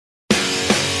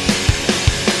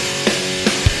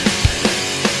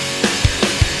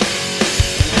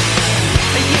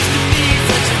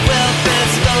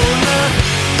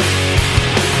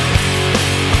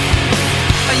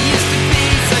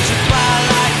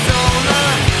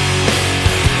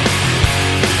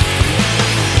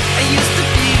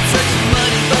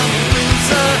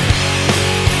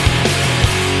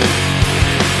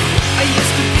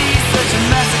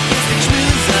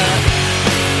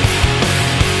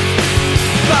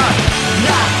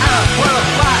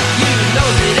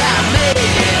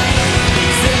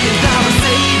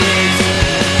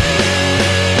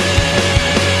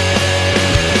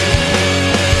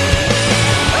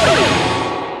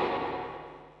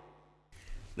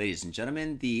Ladies and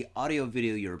gentlemen, the audio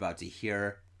video you're about to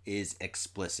hear is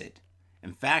explicit.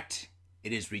 In fact,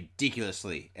 it is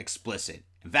ridiculously explicit.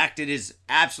 In fact, it is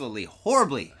absolutely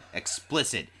horribly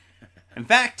explicit. In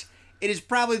fact, it is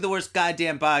probably the worst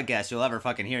goddamn podcast you'll ever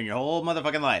fucking hear in your whole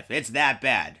motherfucking life. It's that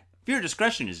bad. Viewer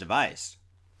discretion is advised.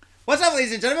 What's up,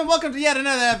 ladies and gentlemen? Welcome to yet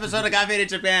another episode of Got Faded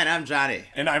Japan. I'm Johnny.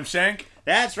 And I'm Shank.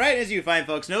 That's right, as you fine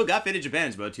folks know, Got Faded Japan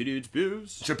is about two dudes,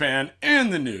 booze, Japan,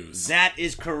 and the news. That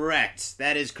is correct.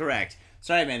 That is correct.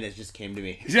 Sorry, man, that just came to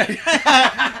me. Yeah.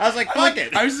 I was like, fuck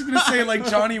it. I was just going to say, like,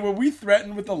 Johnny, were we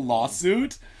threatened with a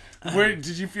lawsuit? Where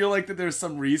did you feel like that there's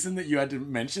some reason that you had to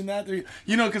mention that?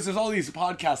 You know, because there's all these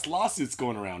podcast lawsuits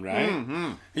going around, right?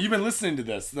 Mm-hmm. You've been listening to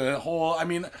this, the whole, I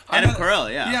mean... Adam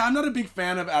Carolla, yeah. Yeah, I'm not a big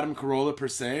fan of Adam Carolla per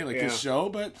se, like his show,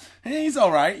 but hey, he's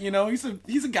all right. You know, he's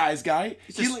a guy's guy.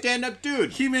 He's a stand-up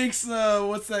dude. He makes,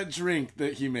 what's that drink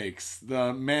that he makes?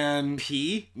 The man...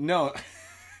 Pee? No.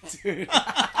 Dude.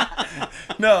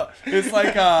 No, it's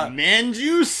like man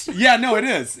juice? Yeah, no, it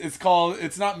is. It's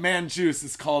not man juice,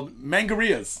 it's called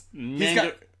Mangarias.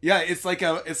 It's like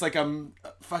a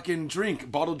fucking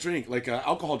drink, bottled drink, like an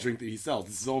alcohol drink that he sells.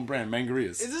 It's his own brand,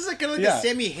 Mangarias. Is this like kind of like the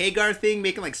Sammy Hagar thing,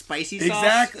 making like spicy sauce?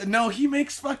 Exactly. No, he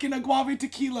makes fucking agave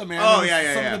tequila, man. Oh,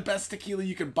 yeah. Some of the best tequila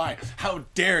you can buy. How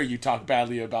dare you talk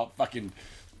badly about fucking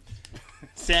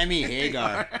Sammy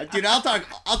Hagar. Dude, I'll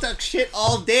talk shit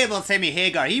all day about Sammy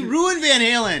Hagar. He ruined Van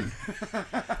Halen.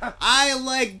 I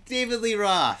like David Lee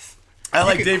Roth. I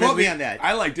like David Lee. On that.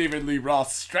 I like David Lee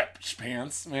Roth's stretch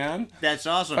pants, man. That's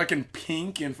awesome. Fucking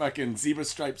pink and fucking zebra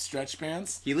striped stretch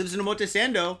pants. He lives in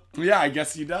Omotesando. Yeah, I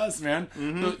guess he does, man.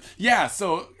 Mm-hmm. But, yeah,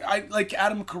 so I like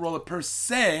Adam Carolla per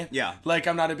se. Yeah. Like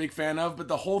I'm not a big fan of, but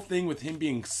the whole thing with him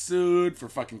being sued for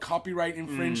fucking copyright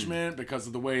infringement because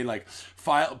of the way like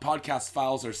podcast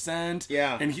files are sent.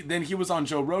 Yeah. And then he was on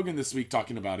Joe Rogan this week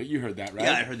talking about it. You heard that, right?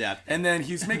 Yeah, I heard that. And then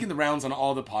he's making the rounds on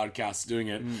all the podcasts doing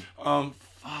it.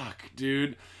 Fuck,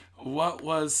 dude. What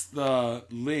was the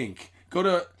link? Go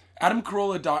to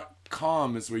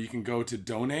adamcarolla.com is where you can go to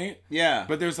donate. Yeah.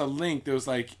 But there's a link. It was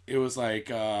like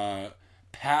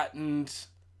patent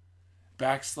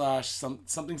 /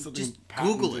 something. Just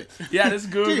patented. Google it. Yeah,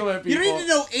 just Google Dude, it, people. You don't need to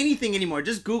know anything anymore.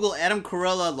 Just Google Adam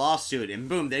Carolla lawsuit and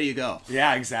boom, there you go.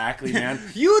 Yeah, exactly, man.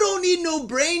 You don't need no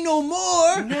brain no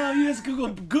more. No, you just Google.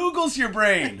 Google's your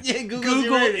brain. Yeah,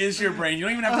 Google is your brain. You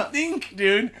don't even have to think,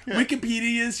 dude.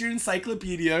 Wikipedia is your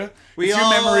encyclopedia. We it's your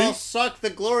all memory. suck the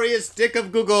glorious dick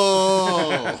of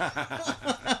Google.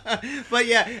 But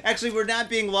yeah, actually, we're not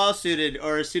being lawsuited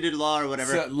or suited law or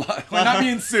whatever. We're not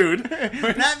being sued.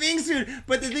 We're not being sued.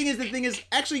 But the thing is,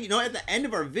 actually, you know, at the end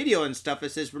of our video and stuff,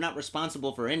 it says we're not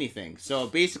responsible for anything. So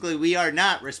basically, we are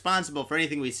not responsible for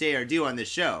anything we say or do on this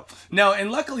show. No,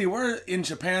 and luckily we're in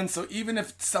Japan, so even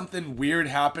if something weird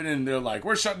happened and they're like,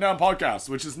 we're shutting down podcasts,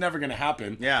 which is never going to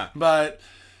happen. Yeah. But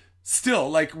still,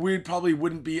 like, we probably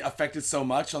wouldn't be affected so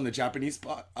much on the Japanese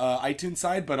iTunes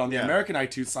side, but on the American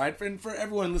iTunes side, for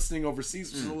everyone listening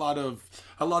overseas, there's a lot of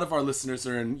our listeners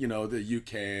are in, you know, the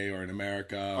UK or in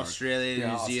America, Australia,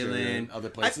 New Zealand, other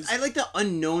places. I like the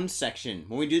unknown section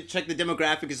when we do check the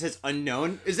demographic. It says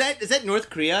unknown. Is that North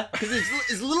Korea? Because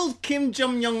is little Kim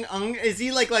Jong Un? Is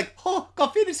he like oh,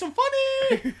 coffee is so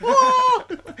funny? Oh.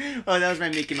 Oh, that was my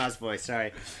Mickey Mouse voice.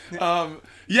 Sorry.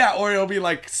 Yeah, or it'll be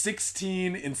like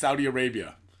 16 in Saudi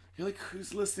Arabia. You're like,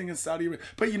 who's listening in Saudi Arabia?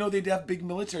 But you know, they have big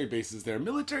military bases there.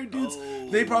 Military dudes,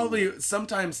 they probably,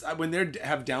 sometimes when they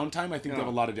have downtime, I think they have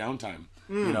a lot of downtime.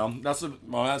 You know, that's what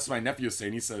my nephew was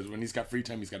saying. He says when he's got free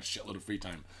time, he's got a shitload of free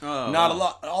time. Not a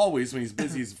lot, always. When he's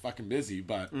busy, he's fucking busy.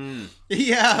 But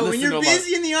yeah, when you're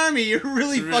busy in the army, you're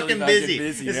really fucking busy.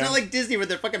 It's not like Disney where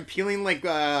they're fucking peeling what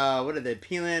are they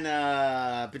peeling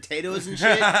potatoes and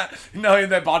shit. No, in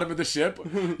the bottom of the ship,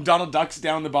 Donald Duck's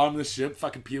down the bottom of the ship,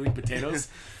 fucking peeling potatoes.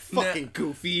 Fucking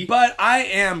goofy. But I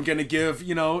am gonna give,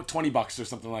 you know, $20 or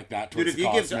something like that towards Dude, if the you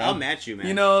cause, give, man. I'll match you, man.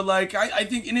 You know, like I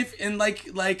think, and like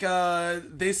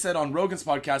they said on Rogan's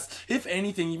podcast, if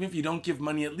anything, even if you don't give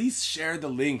money, at least share the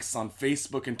links on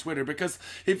Facebook and Twitter, because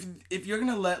if you're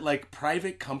gonna let like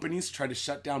private companies try to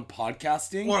shut down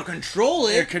podcasting or control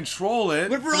it,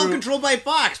 what if we're all controlled by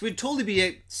Fox, we'd totally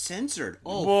be censored.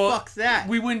 Oh, well, fuck that.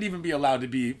 We wouldn't even be allowed to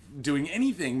be doing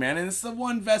anything, man. And it's the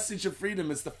one vestige of freedom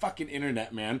is the fucking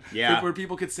internet, man. Yeah. Where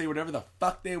people could say whatever the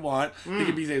fuck they want. They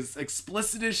can be as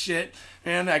explicit as shit.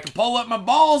 And I can pull up my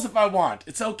balls if I want.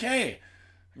 It's okay.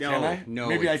 No, Can I? no.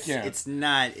 Maybe I can't. It's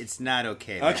not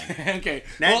okay. Man. Okay.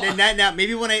 Now,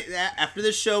 maybe when after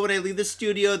the show, when I leave the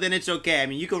studio, then it's okay. I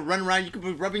mean, you can run around, you can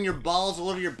be rubbing your balls all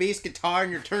over your bass guitar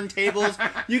and your turntables.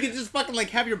 You can just fucking like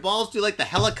have your balls do like the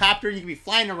helicopter. You can be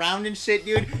flying around and shit,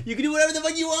 dude. You can do whatever the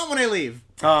fuck you want when I leave.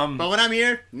 But when I'm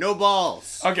here, no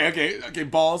balls. Okay.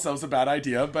 Balls. That was a bad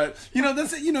idea, but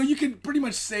that's it. You can pretty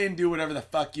much say and do whatever the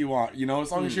fuck you want.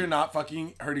 As long as you're not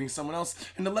fucking hurting someone else,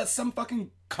 and to let some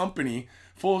fucking company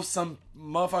full of some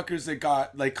motherfuckers that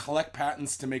got like collect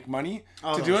patents to make money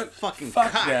to do it. Fuck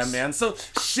cocks. Them, man. So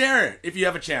share it if you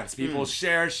have a chance, people.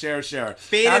 Share. Fade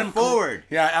it forward.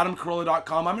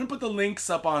 AdamCarolla.com. I'm gonna put the links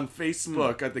up on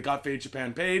Facebook at the Got Fade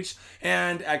Japan page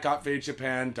and at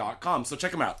GotFadeJapan.com. So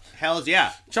check them out. Hells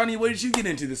yeah. Johnny, what did you get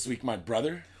into this week, my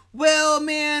brother? Well,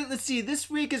 man, let's see. This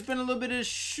week has been a little bit of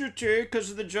shooter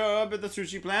because of the job at the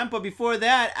sushi plant. But before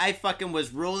that, I fucking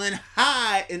was rolling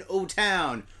high in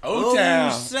O-Town.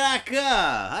 Osaka.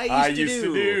 I used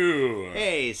to do.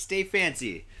 Hey, stay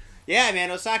fancy. Yeah, man,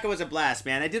 Osaka was a blast,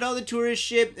 man. I did all the tourist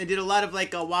shit. I did a lot of,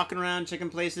 like, walking around, checking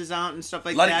places out and stuff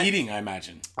like that. A lot of eating, I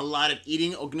imagine. A lot of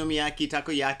eating, okonomiyaki,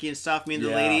 takoyaki and stuff. Me and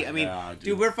the lady. I mean,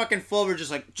 dude, we're fucking full. We're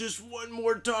just like, just one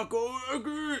more taco.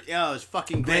 Yeah, it was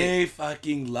fucking great. They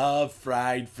fucking love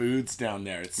fried foods down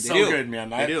there. It's so good, man.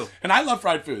 They do. And I love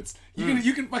fried foods.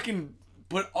 You can fucking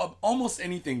put almost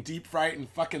anything, deep fry it in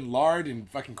fucking lard and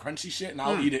fucking crunchy shit, and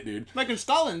I'll eat it, dude. Like in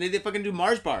Scotland, they fucking do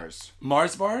Mars bars.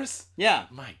 Mars bars? Yeah.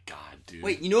 My God, dude.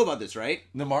 Wait, you know about this, right?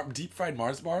 The deep fried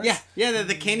Mars bars? Yeah.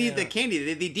 The candy.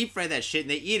 They deep fry that shit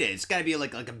and they eat it. It's got to be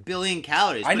like a billion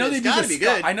calories. I know they do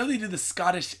good. I know they do the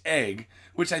Scottish egg,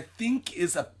 which I think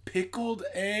is a pickled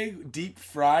egg, deep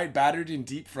fried, battered and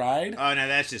deep fried. Oh no,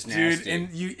 that's just nasty.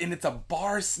 Dude, and it's a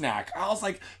bar snack. I was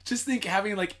like, just think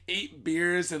having like 8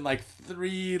 beers and like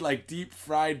 3 like deep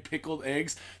fried pickled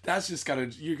eggs. That's just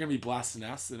you're gonna be blasting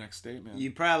ass the next day, man.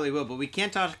 You probably will, but we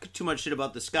can't talk too much shit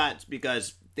about the Scots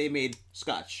because they made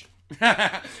Scotch.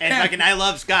 And fucking, I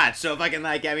love Scotch, so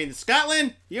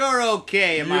Scotland, you're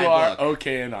okay in my book. You are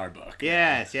okay in our book.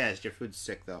 Yes, your food's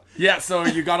sick though. Yeah, so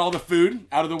you got all the food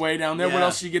out of the way down there. Yeah. What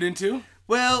else did you get into?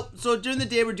 Well, so during the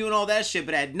day we're doing all that shit,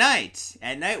 but at night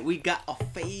we got a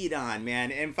fade on,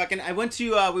 man. And fucking, we went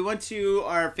to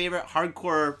our favorite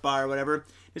hardcore bar or whatever.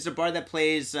 It's a bar that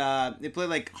plays, they play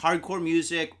like hardcore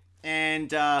music, and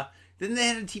then they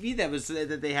had a TV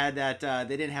that they had that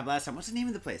they didn't have last time. What's the name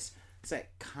of the place? It's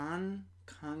like Kanban.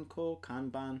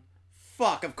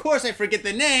 Fuck, of course I forget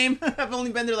the name. I've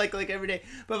only been there like every day.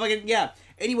 But fucking, yeah.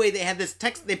 Anyway, they had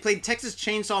they played Texas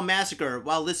Chainsaw Massacre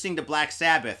while listening to Black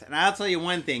Sabbath. And I'll tell you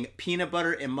one thing, peanut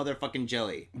butter and motherfucking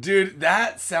jelly. Dude,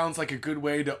 that sounds like a good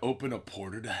way to open a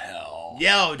portal to hell.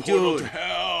 Yo, dude. Portal to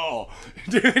hell.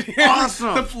 Dude,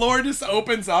 awesome. The floor just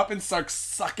opens up and starts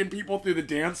sucking people through the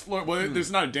dance floor. Well,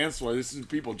 there's not a dance floor. This is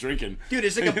people drinking. Dude,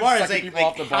 it's like a bar. It's like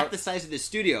half the size of the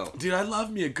studio. Dude, I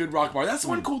love me a good rock bar. That's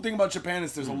one cool thing about Japan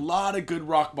is there's a lot of good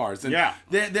rock bars. And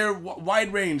they're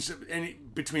wide range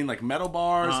between like metal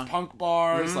bars, punk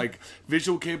bars, like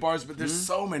visual kei bars, but there's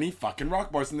so many fucking rock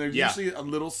bars, and they're usually a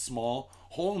little small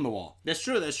hole in the wall. That's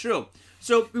true.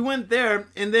 So we went there,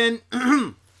 and then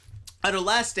on the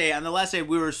last day,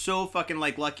 we were so fucking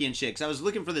like lucky and shit, because I was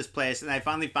looking for this place, and I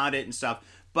finally found it and stuff.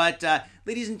 But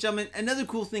ladies and gentlemen, another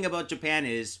cool thing about Japan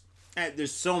is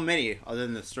there's so many, other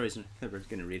than the stories I'm never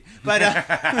going to read. But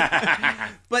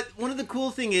but one of the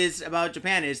cool thing is about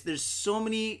Japan is there's so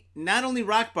many, not only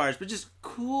rock bars, but just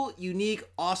cool, unique,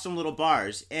 awesome little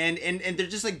bars. And they're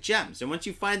just like gems. And once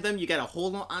you find them, you got to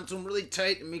hold on to them really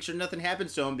tight and make sure nothing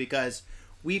happens to them, because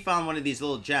we found one of these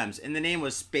little gems, and the name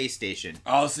was Space Station.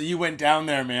 Oh, so you went down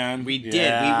there, man. We did.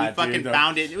 We fucking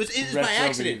found it. It was by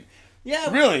accident.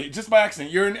 Yeah. Really? Just by accident.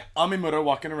 You're in Amimura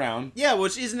walking around. Yeah,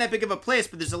 which isn't that big of a place,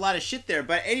 but there's a lot of shit there.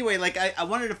 But anyway, like, I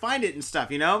wanted to find it and stuff,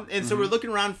 you know? And so we're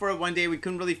looking around for it one day. We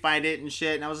couldn't really find it and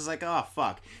shit. And I was just like, oh,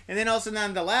 fuck. And then also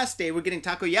on the last day, we're getting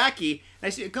takoyaki. And I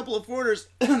see a couple of foreigners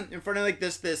in front of, like,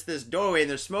 this doorway, and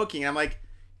they're smoking. And I'm like,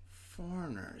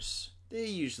 foreigners, they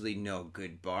usually know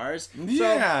good bars.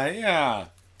 Yeah.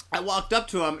 I walked up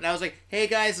to them, and I was like, hey,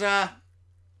 guys, and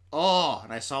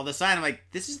I saw the sign. I'm like,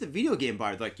 this is the video game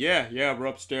bar. They're like, yeah, we're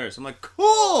upstairs. I'm like,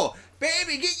 cool,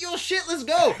 baby, get your shit, let's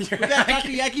go. We got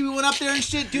takoyaki, we went up there and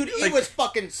shit. Dude, it was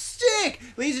fucking sick.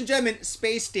 Ladies and gentlemen,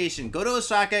 Space Station. Go to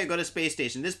Osaka, go to Space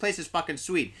Station. This place is fucking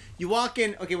sweet. You walk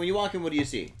in, when you walk in, what do you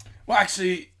see? Well,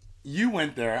 actually, you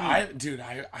went there. I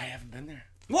haven't been there.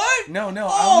 What? No.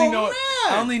 Oh,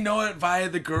 I only know it via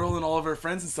the girl and all of her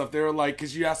friends and stuff. They were like,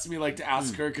 because you asked me like to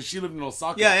ask her, because she lived in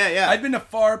Osaka. Yeah. I've been to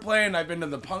Far Play, and I've been to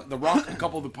the rock, a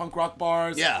couple of the punk rock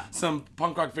bars. Yeah. Some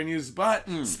punk rock venues, but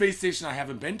Space Station I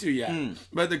haven't been to yet.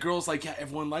 But the girl's like, yeah,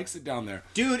 everyone likes it down there.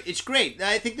 Dude, it's great.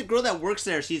 I think the girl that works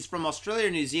there, she's from Australia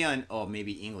or New Zealand. Oh,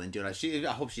 maybe England, dude.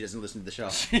 I hope she doesn't listen to the show.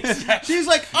 She's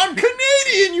like, I'm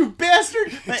Canadian, you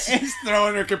bastard. She's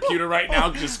throwing her computer right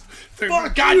now, just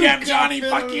Fuck goddamn you, Johnny,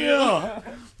 fuck you.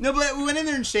 No, but we went in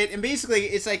there and shit, and basically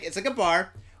it's like a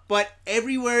bar, but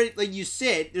everywhere like you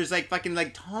sit, there's like fucking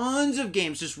like tons of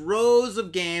games, just rows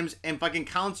of games and fucking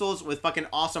consoles with fucking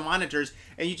awesome monitors,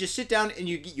 and you just sit down and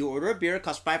you order a beer, it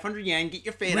costs 500 yen, get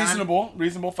your fade on.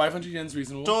 Reasonable, 500 yen's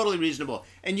reasonable. Totally reasonable.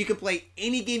 And you can play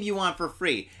any game you want for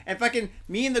free. And fucking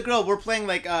me and the girl, we're playing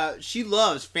like she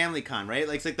loves FamilyCon, right?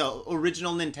 Like it's like the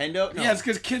original Nintendo. No. Yeah, it's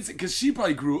because she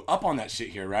probably grew up on that shit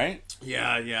here, right?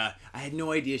 Yeah. I had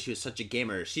no idea she was such a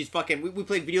gamer. She's fucking we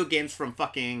played video games from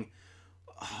fucking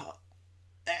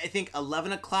I think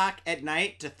 11 o'clock at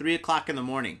night to 3 o'clock in the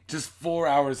morning. Just 4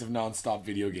 hours of nonstop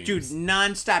video games. Dude,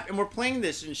 nonstop. And we're playing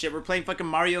this and shit. We're playing fucking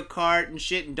Mario Kart and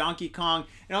shit and Donkey Kong.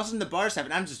 And all of a sudden the bar's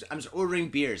happening. I'm just ordering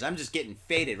beers. I'm just getting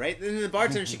faded, right? And then the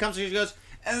bartender, she comes and she goes,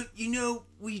 oh,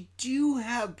 we do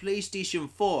have PlayStation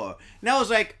 4. And I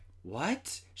was like,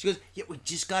 what? She goes, yeah, we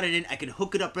just got it in. I can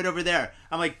hook it up right over there.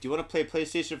 I'm like, do you want to play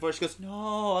PlayStation 4? She goes,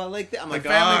 no, I like that. I'm like,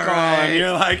 all right.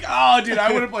 You're like, oh, dude,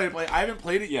 I want to play it. I haven't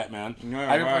played it yet, man.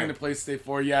 I haven't played the PlayStation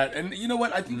 4 yet. And you know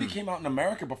what? I think they came out in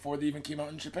America before they even came out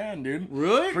in Japan, dude.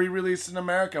 Really? Pre-released in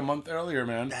America a month earlier,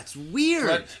 man. That's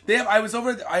weird. But I was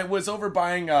over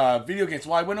buying video games.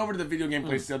 Well, I went over to the video game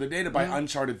place the other day to buy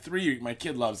Uncharted 3. My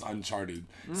kid loves Uncharted.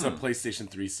 It's a PlayStation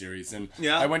 3 series. And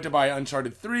I went to buy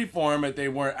Uncharted 3 for him, but they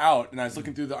weren't out. And I was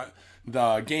looking through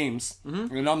the games,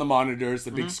 and on the monitors,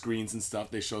 the big screens and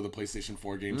stuff, they show the PlayStation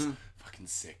 4 games. Fucking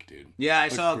sick, dude. Yeah, I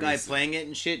saw a guy playing it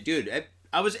and shit. Dude,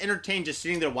 I was entertained just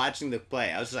sitting there watching the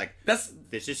play. I was just like,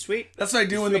 this is sweet. That's what I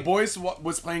do when the boys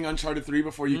was playing Uncharted 3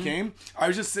 before you came. I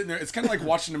was just sitting there. It's kind of like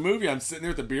watching a movie. I'm sitting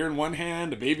there with a beer in one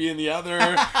hand, a baby in the other.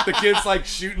 The kids like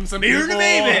shooting some beer people.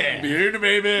 Beer to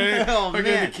baby. Oh,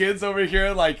 man. The kids over here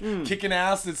like kicking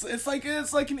ass. It's like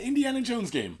an Indiana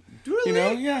Jones game. Really? You know,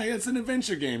 yeah, it's an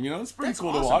adventure game. You know, it's pretty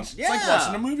cool to watch. Yeah. It's like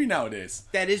watching a movie nowadays.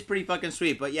 That is pretty fucking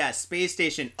sweet. But yeah, Space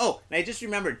Station. Oh, and I just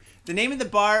remembered the name of the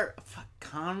bar,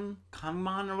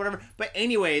 Kanman or whatever. But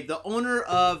anyway, the owner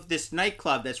of this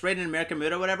nightclub that's right in American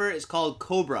Mid or whatever is called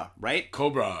Cobra, right?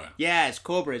 Cobra. Yeah, it's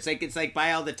Cobra. It's like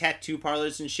by all the tattoo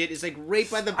parlors and shit. It's like right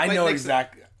by the. I know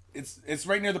exactly. It's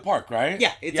right near the park, right?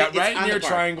 Yeah, it's right on near the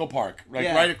park. Triangle Park,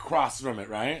 right across from it,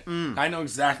 right? I know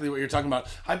exactly what you're talking about.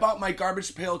 I bought my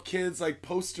Garbage Pail Kids like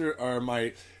poster or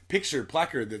my picture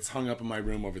placard that's hung up in my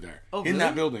room over there. Oh, in really?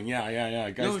 that building.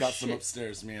 Yeah. Guys got some shit.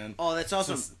 upstairs, man. Oh, that's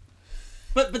awesome.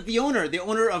 But the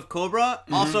owner of Cobra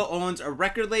also owns a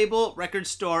record label, record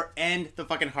store, and the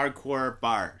fucking hardcore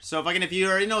bar. So if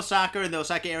you're in Osaka or the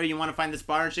Osaka area, you want to find this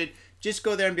bar and shit, just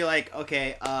go there and be like,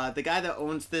 okay, the guy that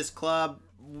owns this club,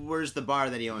 where's the bar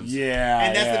that he owns? Yeah,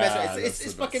 and that's the best way. It's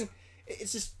It's fucking.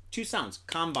 It's just two sounds: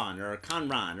 Kanban or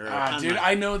Kanran or. Dude,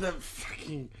 I know the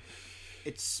fucking.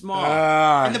 It's small,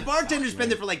 and the bartender's been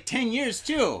there for like 10 years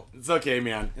too. It's okay,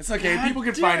 man. It's okay. God People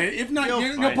can find it. If not,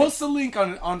 you'll post the link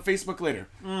on Facebook later.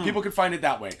 People can find it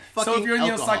that way. Fucking so if you're in the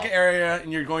alcohol. Osaka area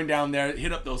and you're going down there,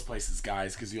 hit up those places,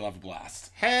 guys, because you'll have a blast.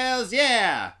 Hells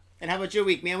yeah! And how about your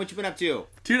week, man? What you been up to?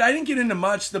 Dude, I didn't get into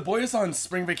much. The boy is on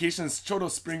spring vacation. It's Choto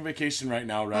spring vacation right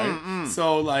now, right?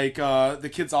 So, like, the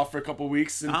kid's off for a couple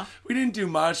weeks, and we didn't do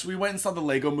much. We went and saw the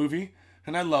Lego movie,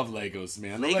 and I love Legos,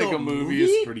 man. The Lego movie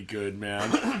is pretty good,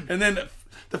 man. And then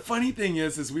the funny thing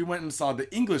is we went and saw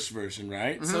the English version,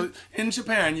 right? So, in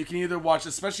Japan, you can either watch,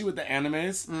 especially with the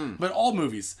animes, but all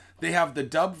movies, they have the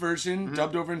dubbed version,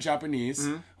 dubbed over in Japanese,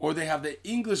 or they have the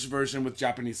English version with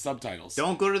Japanese subtitles.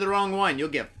 Don't go to the wrong one. You'll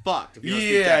get fucked if you don't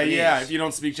speak Japanese. If you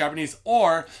don't speak Japanese.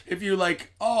 Or if you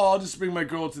like, I'll just bring my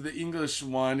girl to the English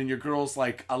one, and your girl's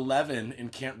like 11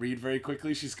 and can't read very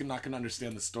quickly, she's not going to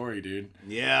understand the story, dude.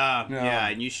 Yeah,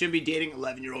 and you should be dating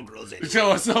 11-year-old girls anyway.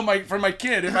 So for my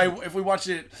kid, if we watch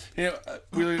it,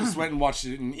 we just went and watched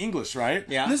it in English, right?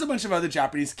 Yeah. And there's a bunch of other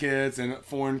Japanese kids and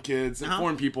foreign kids and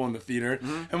foreign people in the theater.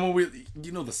 And when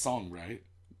you know the song, right?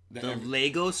 The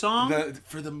Lego song?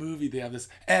 For the movie, they have this,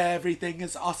 everything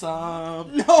is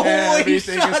awesome. No,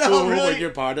 everything is cool really? when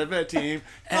you're part of a team.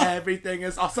 Everything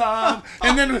is awesome.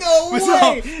 And then, no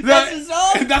way! That's the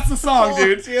song? That's the song,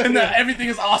 dude. Dude. And everything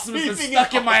is awesome. It's been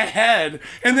stuck in my head.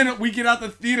 And then we get out the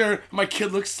theater, my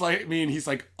kid looks like me, and he's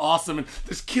like, awesome. And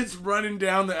this kid's running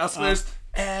down the escalators.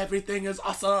 everything is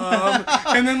awesome.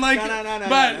 And then like,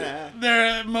 but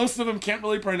they're most of them can't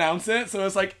really pronounce it, so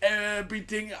it's like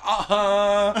everything.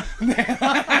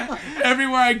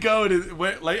 Everywhere I go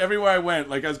everywhere I went,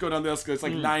 like I was going down the escalator, it's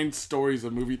like 9 stories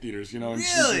of movie theaters, in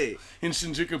Really? in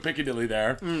Shinjuku, Piccadilly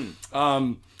there.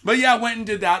 But yeah, I went and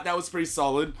did that. That was pretty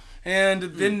solid. And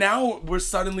then now we're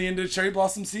suddenly into cherry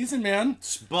blossom season, man.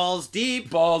 Balls deep.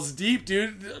 Balls deep,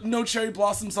 dude. No cherry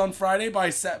blossoms on Friday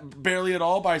barely at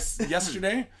all by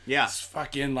yesterday. Yeah. It's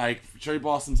fucking like cherry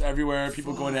blossoms everywhere.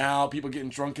 People going out. People getting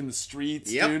drunk in the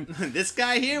streets, dude. This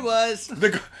guy here was.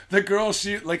 The girl,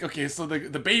 so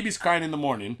the baby's crying in the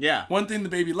morning. Yeah. One thing the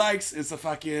baby likes is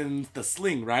the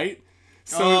sling, right?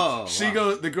 So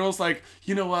the girl's like,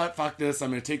 you know what? Fuck this. I'm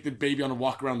going to take the baby on a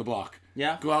walk around the block.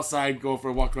 Yeah. Go outside, go for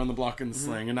a walk around the block in the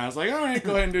sling. And I was like, all right,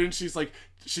 go ahead and do it. And she's like,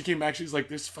 she came back, she's like,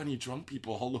 there's funny drunk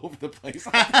people all over the place.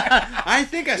 I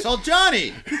think I saw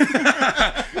Johnny.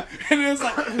 And it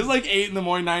was like 8 in the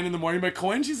morning, 9 in the morning. But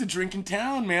Koenji's a drinking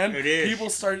town, man. It is. People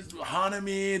start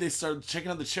hanami, they start checking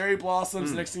out the cherry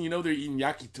blossoms. The next thing you know, they're eating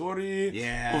yakitori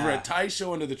over at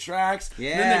Taisho under the tracks.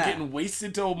 Yeah. And then they're getting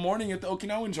wasted till morning at the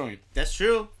Okinawan joint. That's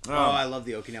true. I love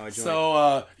the Okinawa joint.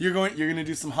 So you're gonna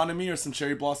do some hanami or some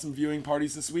cherry blossom viewing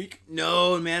parties this week?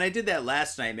 No, man, I did that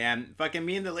last night, man. Fucking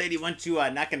me and the lady went to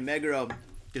Nakameguro.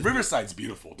 Riverside's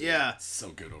beautiful, dude. Yeah. It's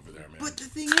so good over there, man. But the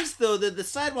thing is, though, the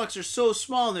sidewalks are so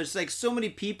small and there's like so many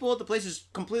people. The place is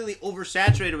completely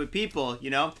oversaturated with people,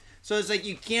 So it's like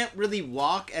you can't really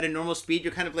walk at a normal speed.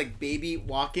 You're kind of like baby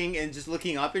walking and just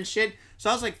looking up and shit. So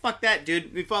I was like, fuck that,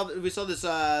 dude. We saw this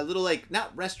little, like,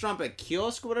 not restaurant, but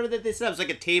kiosk or whatever that they set up. It was like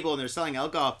a table and they're selling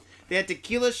alcohol. They had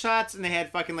tequila shots and they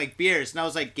had fucking like beers. And I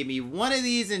was like, give me 1 of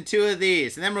these and 2 of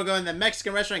these. And then we're going to the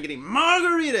Mexican restaurant getting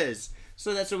margaritas.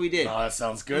 So that's what we did. Oh, that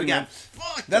sounds good, man.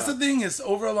 That's the thing is,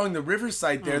 over along the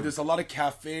riverside there's a lot of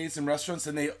cafes and restaurants,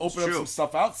 and they open up some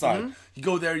stuff outside. You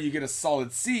go there, you get a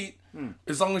solid seat.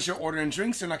 As long as you're ordering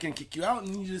drinks, they're not going to kick you out,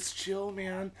 and you just chill,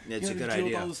 man. It's a good deal idea.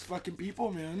 with all those fucking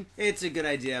people, man. It's a good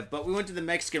idea. But we went to the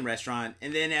Mexican restaurant,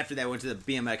 and then after that, went to the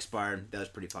BMX bar. That was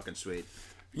pretty fucking sweet.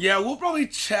 Yeah, we'll probably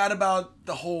chat about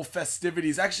the whole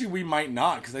festivities. Actually, we might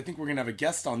not, because I think we're going to have a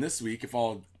guest on this week, if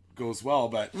all goes well,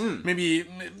 but maybe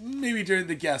during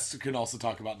the guests we could also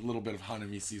talk about a little bit of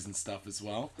Hanami season stuff as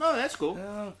well. Oh, that's cool.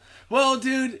 Well,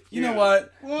 dude, you know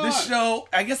what? This show,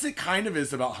 I guess it kind of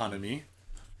is about Hanami.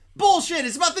 Bullshit,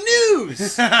 it's about the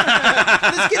news!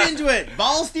 Let's get into it.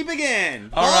 Balls deep again.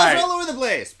 Balls all over the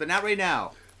place, but not right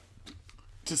now.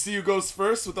 To see who goes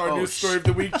first with our news story of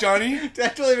the week, Johnny? I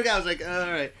totally forgot. I was like,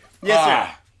 all right. Yes,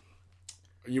 sir.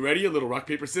 Are you ready? A little rock,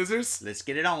 paper, scissors? Let's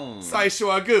get it on. 最初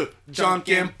はグー、じゃん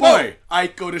けんぽい。あ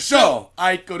いこでしょ。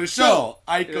あいこでしょ。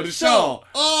あいこでしょ。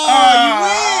Oh, you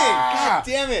win! God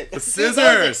damn it. The scissors.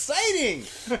 That was exciting.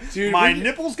 Dude, my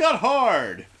nipples got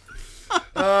hard.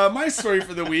 My story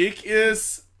for the week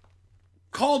is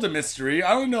called a mystery.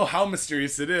 I don't know how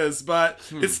mysterious it is, but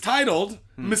it's titled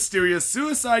Mysterious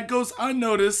Suicide Goes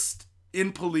Unnoticed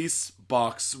in Police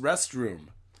Box Restroom.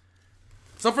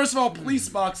 So first of all, police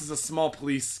box is a small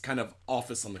police kind of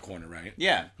office on the corner, right?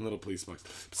 Yeah. A little police box.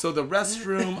 So the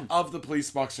restroom of the police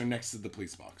box are next to the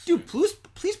police box. Dude, police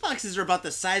boxes are about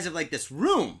the size of like this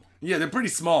room. Yeah, they're pretty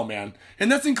small, man.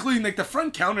 And that's including like the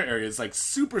front counter area is like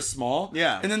super small.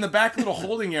 Yeah. And then the back little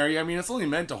holding area, I mean, it's only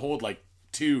meant to hold like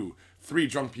 2-3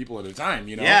 drunk people at a time,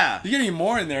 you know? Yeah. You get any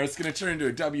more in there, it's going to turn into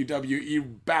a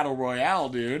WWE Battle Royale,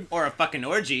 dude. Or a fucking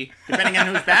orgy, depending on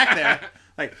who's back there.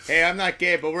 Like, hey, I'm not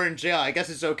gay, but we're in jail. I guess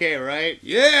it's okay, right?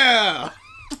 Yeah!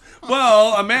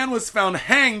 Well, a man was found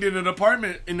hanged in an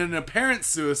apartment in an apparent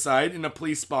suicide in a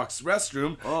police box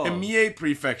restroom in Mie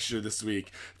Prefecture this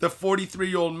week. The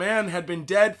 43-year-old man had been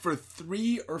dead for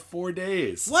 3 or 4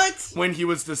 days. What? When he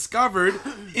was discovered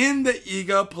in the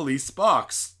Iga police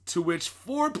box, to which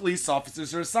 4 police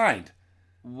officers are assigned.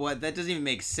 What? That doesn't even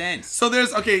make sense. So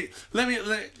there's, okay, let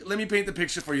me paint the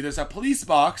picture for you. There's a police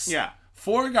box. Yeah.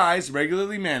 4 guys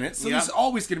regularly man it. So there's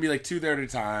always going to be like 2 there at a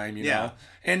time, you know?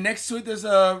 And next to it, there's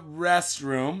a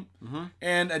restroom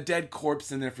and a dead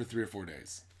corpse in there for 3 or 4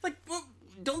 days. Like, well,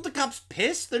 don't the cops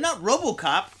piss? They're not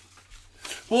RoboCop.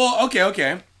 Well,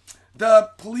 okay.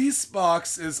 The police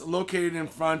box is located in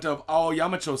front of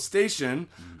Aoyamacho Station.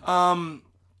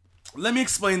 Let me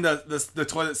explain the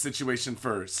toilet situation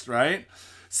first, right?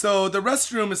 So the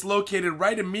restroom is located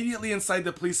right immediately inside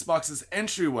the police box's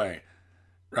entryway,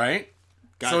 right?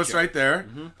 Gotcha. So it's right there.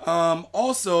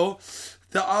 Also,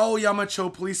 the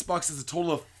Aoyamacho police box is a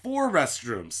total of 4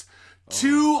 restrooms.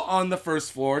 2 on the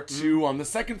first floor, 2 on the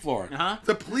second floor.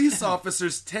 The police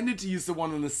officers tended to use the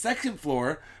one on the second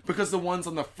floor because the ones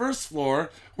on the first floor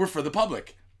were for the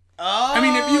public. Oh. I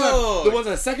mean, if you have the ones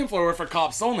on the second floor were for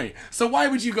cops only. So why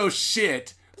would you go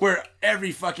shit where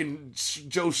every fucking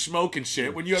Joe Schmoke and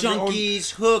shit when you have junkies,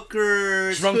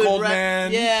 hookers, drunk old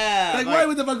man? Yeah. Like, why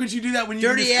would the fuck would you do that when you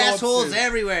dirty just go assholes upstairs?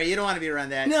 everywhere? You don't want to be around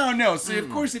that. No. So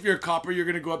of course, if you're a copper, you're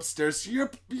gonna go upstairs to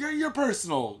your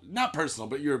personal, not personal,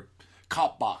 but your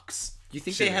cop box. You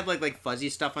think they have like fuzzy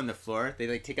stuff on the floor? They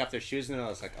like take off their shoes and they're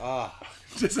just like, oh,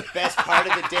 just best part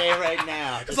of the day right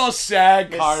now. It's all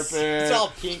shag carpet. It's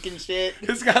all pink and shit.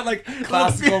 It's got like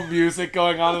classical music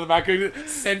going on in the background,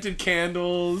 scented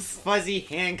candles, fuzzy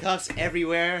handcuffs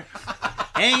everywhere,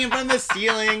 hanging from the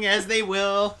ceiling as they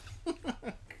will.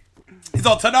 He's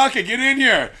all, Tanaka, get in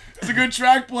here. It's a good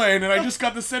track playing, and I just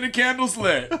got the scented candles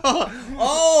lit.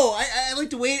 I like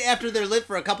to wait after they're lit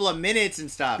for a couple of minutes and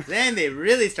stuff. Then they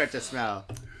really start to smell.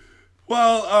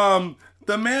 Well,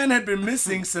 the man had been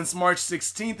missing since March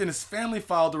 16th, and his family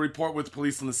filed a report with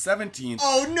police on the 17th.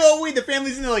 Oh, no way. The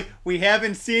family's in there like, we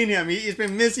haven't seen him. He's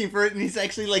been missing for it, and he's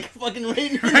actually like fucking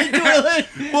right in the toilet.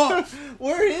 Well,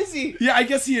 where is he? Yeah, I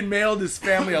guess he had mailed his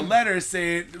family a letter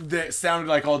saying that sounded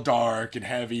like all dark and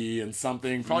heavy and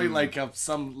something. Probably like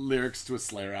some lyrics to a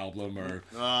Slayer album or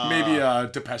maybe a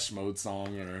Depeche Mode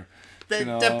song or...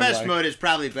 Depeche Mode is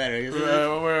probably better.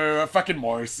 We're fucking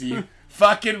Morrissey.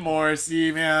 Fucking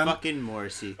Morrissey, man. Fucking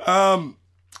Morrissey.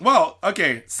 Well,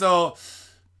 okay, so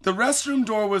the restroom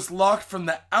door was locked from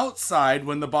the outside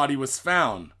when the body was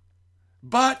found.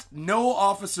 But no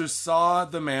officers saw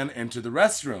the man enter the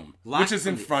restroom, which is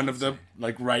in front of the,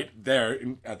 like, right there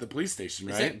at the police station,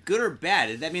 right? Is that good or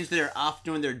bad? That means they're off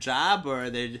doing their job, or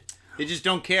they just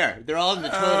don't care? They're all in the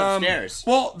toilet upstairs.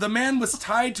 Well, the man was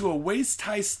tied to a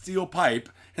waist-high steel pipe,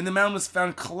 and the man was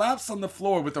found collapsed on the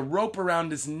floor with a rope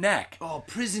around his neck. Oh,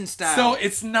 prison style. So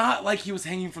it's not like he was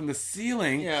hanging from the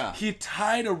ceiling. Yeah. He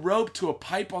tied a rope to a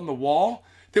pipe on the wall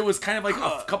that was kind of like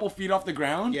a couple feet off the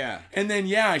ground. Yeah. And then,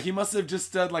 he must have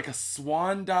just done like a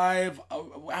swan dive.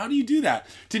 How do you do that?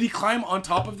 Did he climb on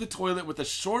top of the toilet with a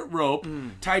short rope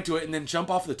tied to it and then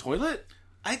jump off the toilet?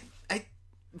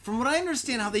 From what I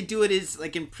understand, how they do it is,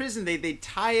 like in prison, they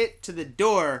tie it to the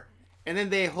door, and then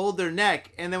they hold their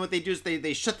neck, and then what they do is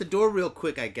they shut the door real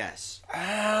quick, I guess.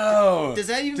 Oh. Does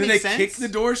that even make make sense? Do they kick the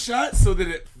door shut so that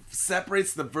it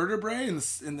separates the vertebrae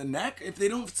in the neck? If they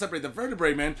don't separate the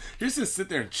vertebrae, man, you're just going to sit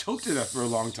there and choke to death for a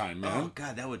long time, man. Oh,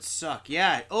 God, that would suck.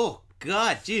 Yeah. Oh,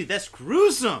 God, geez, that's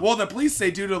gruesome. Well, the police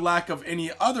say due to lack of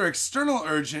any other external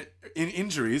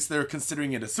injuries, they're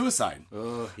considering it a suicide.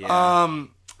 Oh, yeah.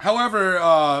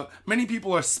 However, many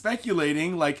people are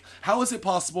speculating, like, how is it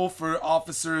possible for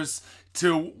officers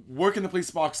to work in the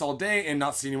police box all day and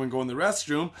not see anyone go in the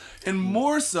restroom? And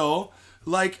more so,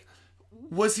 like,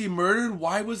 was he murdered?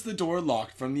 Why was the door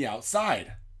locked from the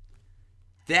outside?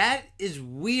 That is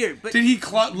weird. But did he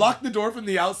lock the door from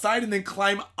the outside and then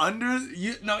climb under?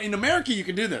 Now, in America, you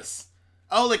can do this.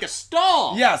 Oh, like a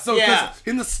stall. Yeah, so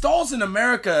in the stalls in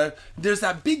America, there's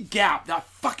that big gap, that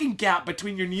fucking gap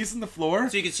between your knees and the floor.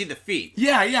 So you can see the feet.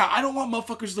 Yeah. I don't want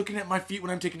motherfuckers looking at my feet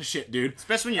when I'm taking a shit, dude.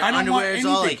 Especially when your underwear is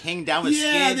all like hanging down with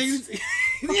skids.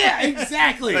 Yeah,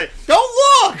 exactly. Like,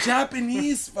 don't look!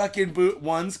 Japanese fucking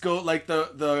ones go, like,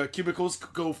 the cubicles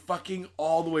go fucking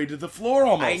all the way to the floor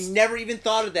almost. I never even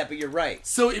thought of that, but you're right.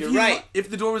 So if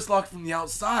the door was locked from the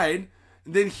outside,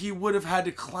 then he would have had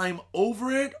to climb over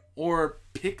it or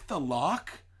pick the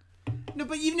lock? No,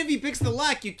 but even if he picks the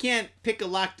lock, you can't pick a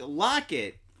lock to lock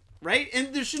it, right?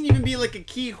 And there shouldn't even be like a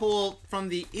keyhole from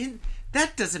the in.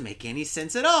 That doesn't make any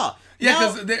sense at all.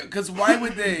 Yeah, because why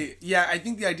would they? Yeah, I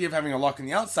think the idea of having a lock on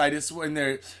the outside is when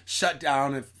they're shut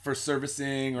down for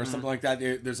servicing or something like that.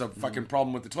 There's a fucking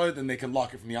problem with the toilet, then they can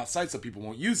lock it from the outside so people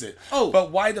won't use it. Oh,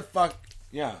 but why the fuck?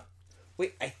 Yeah.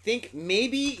 Wait, I think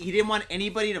maybe he didn't want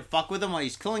anybody to fuck with him while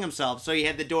he's killing himself, so he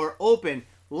had the door open,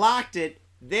 locked it,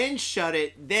 then shut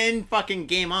it, then fucking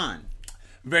game on.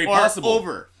 Very possible.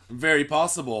 Over. Very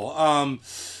possible.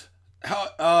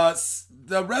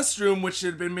 The restroom, which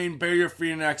had been made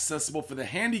barrier-free and accessible for the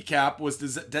handicap, was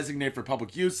designated for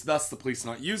public use, thus the police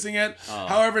not using it.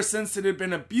 However, since it had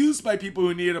been abused by people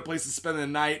who needed a place to spend the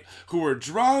night, who were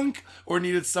drunk, or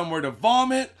needed somewhere to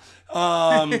vomit,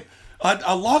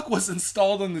 a lock was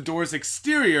installed on the door's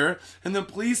exterior, and the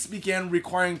police began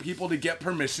requiring people to get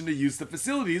permission to use the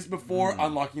facilities before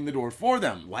unlocking the door for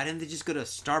them. Why didn't they just go to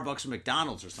Starbucks or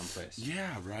McDonald's or someplace?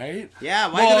 Yeah, right?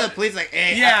 Yeah, why go to the police like,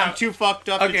 hey, I'm too fucked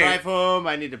up to drive home,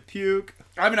 I need to puke.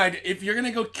 I have an idea. If you're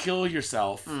gonna go kill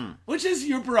yourself, which is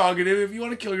your prerogative, if you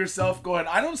want to kill yourself, go ahead.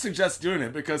 I don't suggest doing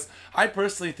it because I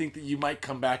personally think that you might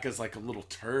come back as like a little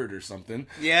turd or something.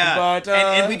 Yeah, but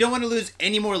and we don't want to lose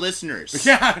any more listeners.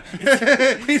 Yeah,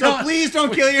 so please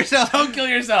don't kill yourself. Don't kill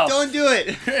yourself. Don't do it.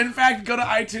 In fact, go to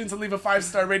iTunes and leave a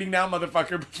 5-star rating now,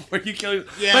 motherfucker, before you kill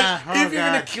yourself. Yeah, but if you're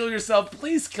gonna kill yourself,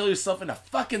 please kill yourself in a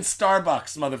fucking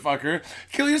Starbucks, motherfucker.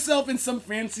 Kill yourself in some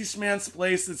fancy schmancy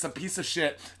place that's a piece of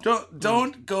shit.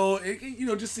 Don't go,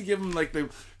 just to give them like the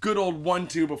good old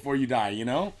 1-2 before you die,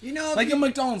 like a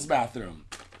McDonald's bathroom.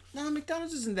 No,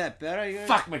 McDonald's isn't that bad.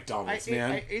 Fuck McDonald's,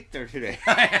 man. I ate there today.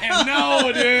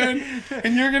 No, dude.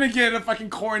 And you're gonna get a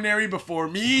fucking coronary before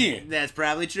me. That's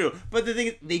probably true. But the thing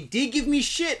is, they did give me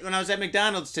shit when I was at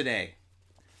McDonald's today.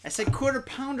 I said quarter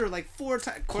pounder like 4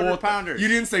 times. Quarter pounder. You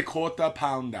didn't say quarter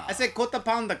pounder. I said quarter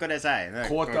pounder, kudasai.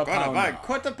 Quarter pounder.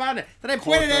 Quarter pounder. Then I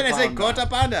pointed at it and I said quarter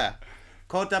pounder.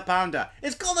 Quarter pounder.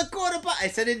 It's called a quarter pounder. I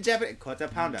said it in Japanese. Quarter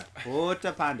pounder.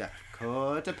 Quarter pounder.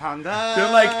 Quarter pounder.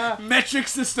 They're like, metric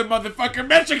system, motherfucker.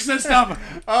 Metric system.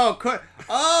 A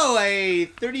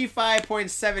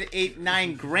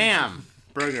 35.789 gram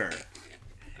burger.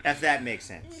 If that makes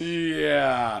sense.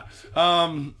 Yeah.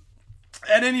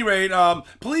 At any rate,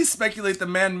 police speculate the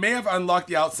man may have unlocked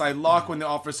the outside lock when the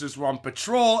officers were on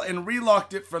patrol and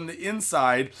relocked it from the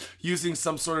inside using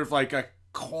some sort of like a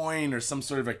coin or some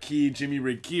sort of a key, Jimmy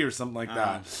rig key or something like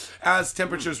that. As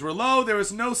temperatures were low, there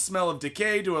was no smell of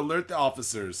decay to alert the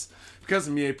officers. Because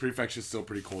Mie Prefecture is still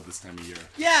pretty cold this time of year.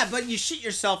 Yeah, but you shit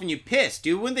yourself and you piss,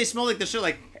 dude. Wouldn't they smell like the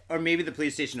shit? Or maybe the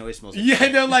police station always smells like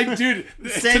yeah, no, like, dude,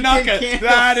 Tanaka,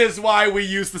 that is why we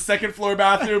use the second floor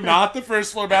bathroom, not the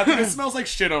first floor bathroom. It smells like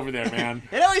shit over there, man.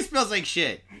 It always smells like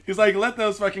shit. He's like, let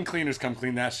those fucking cleaners come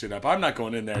clean that shit up. I'm not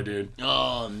going in there, dude.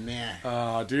 Oh, man.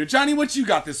 Oh, dude. Johnny, what you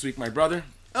got this week, my brother?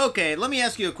 Okay, let me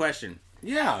ask you a question.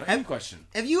 Yeah, I have a question.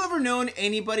 Have you ever known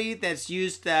anybody that's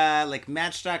used like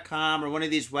Match.com or one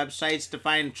of these websites to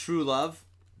find true love?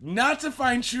 Not to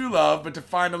find true love, but to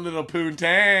find a little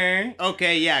poontang.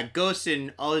 Okay, yeah, Ghost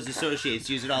and all his associates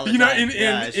use it all the time.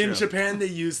 In Japan, they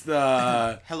use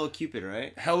the Hello Cupid,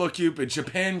 right? Hello Cupid,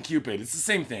 Japan Cupid. It's the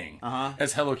same thing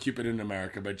as Hello Cupid in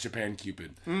America, but Japan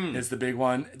Cupid is the big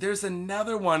one. There's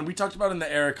another one we talked about in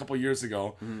the air a couple years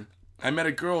ago. I met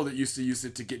a girl that used to use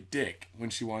it to get dick when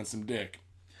she wanted some dick.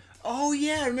 Oh,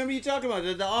 yeah. I remember you talking about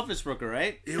the office worker,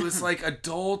 right? It was like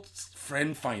Adult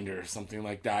Friend Finder or something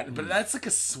like that. But that's like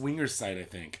a swinger site, I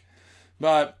think.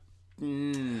 But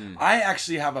I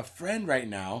actually have a friend right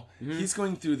now. He's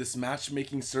going through this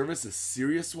matchmaking service, a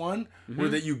serious one, where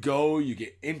that you go, you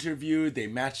get interviewed, they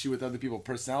match you with other people's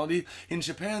personality. In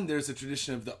Japan, there's a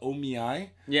tradition of the omiai,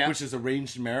 which is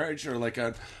arranged marriage, or like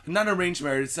not arranged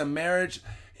marriage, it's a marriage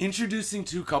introducing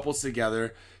two couples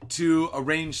together to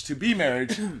arrange to be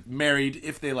married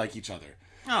if they like each other.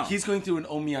 Oh. He's going through an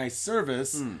omiai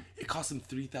service. It cost him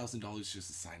 $3,000 just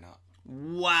to sign up.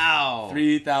 Wow.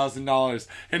 $3,000.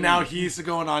 And now he's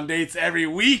going on dates every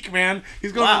week, man.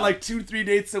 He's going on like 2-3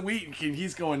 dates a week.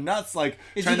 He's going nuts. Like,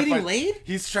 is he getting laid?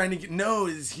 He's trying to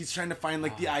he's trying to find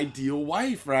like the ideal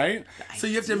wife, right? So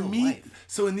you have to meet.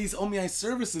 So in these omiai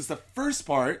services, the first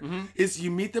part is you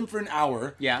meet them for an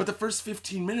hour. Yeah. But the first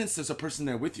 15 minutes, there's a person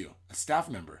there with you, a staff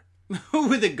member.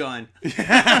 With a gun.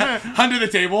 Under the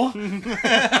table.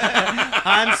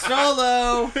 Han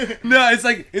Solo. No,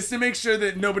 it's to make sure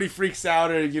that nobody freaks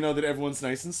out or, that everyone's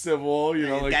nice and civil,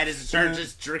 like. That is start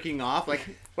just jerking off. Like,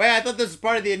 wait, I thought this was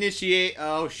part of the initiate.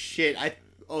 Oh, shit.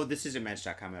 This isn't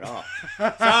Match.com at all.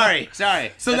 Sorry.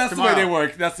 So that's the way they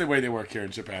work. That's the way they work here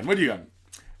in Japan. What do you got?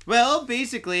 Well,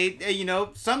 basically,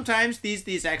 sometimes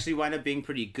these actually wind up being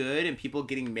pretty good and people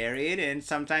getting married, and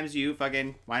sometimes you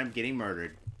fucking wind up getting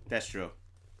murdered. That's true.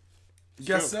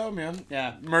 Guess so, man.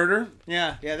 Yeah. Murder?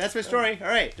 Yeah, that's my story. All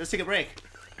right, let's take a break.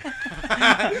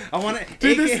 I want to.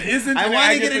 Dude, this isn't. I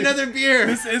want to get another beer.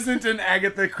 This isn't an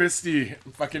Agatha Christie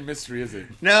fucking mystery, is it?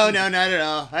 No, not at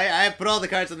all. I put all the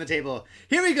cards on the table.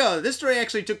 Here we go. This story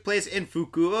actually took place in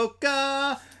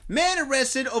Fukuoka. Man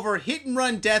arrested over hit and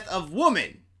run death of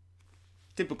woman.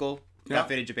 Typical Got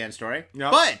Japan story.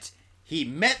 Yep. But he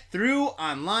met through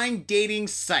online dating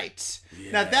sites.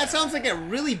 Yeah. Now, that sounds like a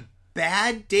really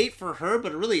bad date for her,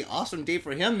 but a really awesome date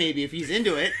for him, maybe, if he's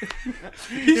into it.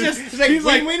 He's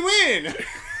like, win.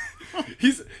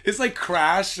 It's like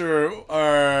Crash or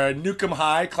Nukem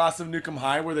High, Class of Nukem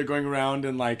High, where they're going around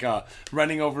and like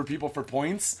running over people for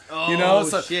points. Oh,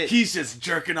 so shit. He's just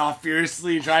jerking off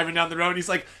fiercely, driving down the road. He's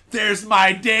like, "There's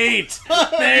my date.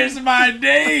 There's my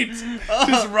date."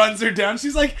 Just runs her down.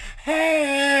 She's like,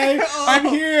 "Hey, I'm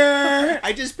here.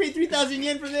 I just paid 3,000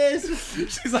 yen for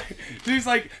this." She's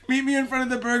like, "Meet me in front of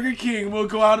the Burger King. We'll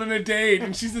go out on a date."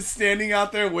 And she's just standing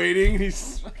out there waiting. And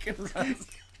he's fucking runs.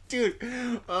 Dude.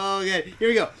 Oh, okay. Here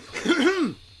we go.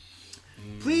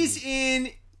 Police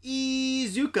in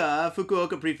Iizuka,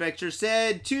 Fukuoka Prefecture,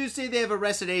 said Tuesday they have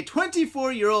arrested a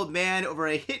 24-year-old man over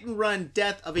a hit-and-run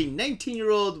death of a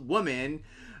 19-year-old woman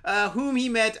whom he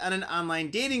met on an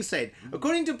online dating site.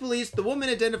 According to police, the woman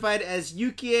identified as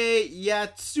Yukie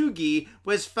Yatsugi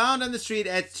was found on the street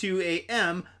at 2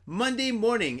 a.m. Monday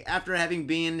morning after having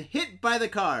been hit by the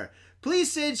car.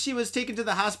 Police said she was taken to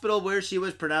the hospital where she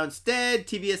was pronounced dead,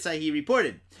 TV Asahi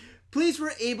reported. Police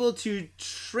were able to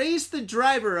trace the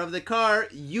driver of the car,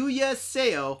 Yuya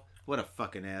Seo. What a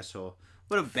fucking asshole.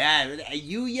 What a bad...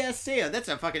 Yuya Seo. That's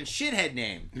a fucking shithead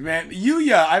name. Man,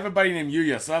 Yuya. I have a buddy named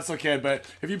Yuya, so that's okay. But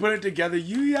if you put it together,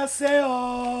 Yuya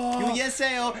Seo. Yuya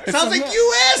Seo. Sounds like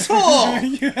you asshole.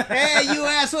 Hey, you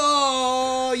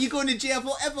asshole. You going to jail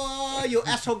forever. You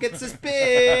asshole gets this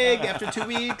big after 2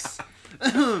 weeks.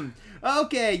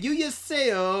 Okay, Yuya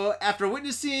Seo, after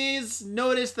witnesses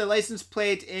noticed the license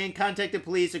plate and contacted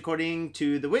police according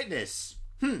to the witness.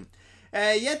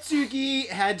 Yatsugi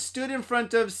had stood in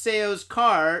front of Seo's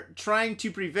car, trying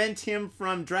to prevent him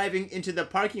from driving into the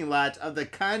parking lot of the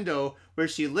condo where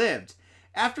she lived.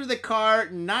 After the car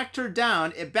knocked her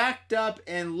down, it backed up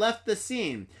and left the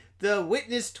scene. The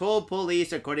witness told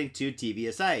police, according to TV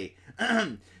Asahi.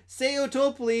 Seo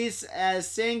told police as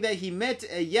saying that he met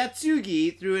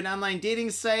Yatsugi through an online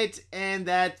dating site and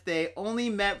that they only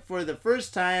met for the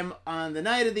first time on the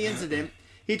night of the incident.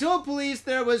 He told police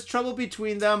there was trouble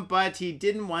between them, but he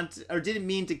didn't didn't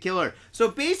mean to kill her. So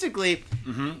basically,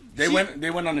 they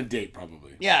went on a date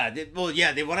probably. Yeah,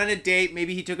 they went on a date.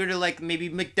 Maybe he took her to like maybe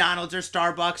McDonald's or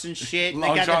Starbucks and shit.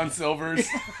 Long John Silver's.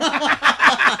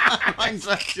 Long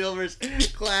John Silver's,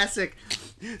 classic.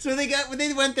 So they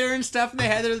went there and stuff, and they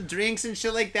had their drinks and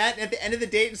shit like that. And at the end of the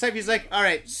date and stuff, he's like, "All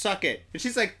right, suck it." And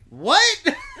she's like, "What?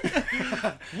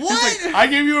 What?" Like, I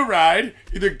gave you a ride.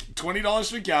 Either $20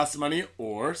 for gas money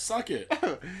or suck it.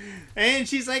 And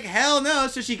she's like, "Hell no!"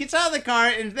 So she gets out of the car,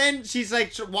 and then she's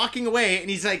like walking away, and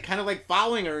he's like kind of like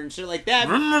following her and shit like that.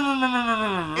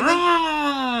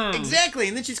 Exactly.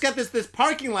 And then she's got this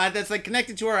parking lot that's like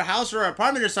connected to her house or her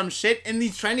apartment or some shit, and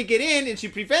he's trying to get in, and she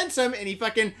prevents him, and he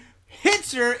fucking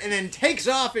hits her and then takes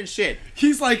off and shit.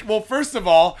 He's like, well, first of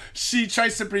all, she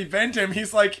tries to prevent him.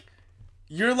 He's like,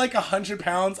 "You're like 100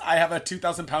 pounds. I have a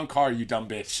 2,000-pound car, you dumb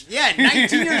bitch." Yeah,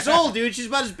 19 years old, dude. She's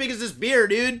about as big as this beer,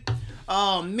 dude.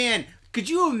 Oh, man. Could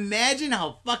you imagine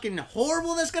how fucking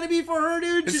horrible that's going to be for her,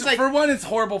 dude? She's like, for one, it's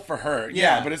horrible for her.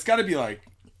 Yeah, but it's got to be like...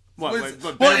 What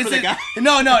better for the guy?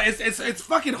 No, it's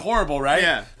fucking horrible, right?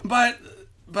 Yeah. But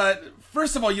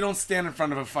first of all, you don't stand in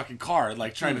front of a fucking car,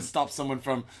 like, trying to stop someone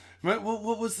from...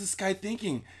 What was this guy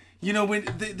thinking? You know, when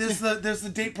there's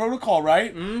the date protocol,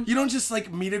 right? Mm-hmm. You don't just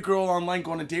like meet a girl online,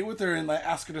 go on a date with her, and like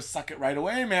ask her to suck it right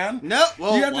away, man. No,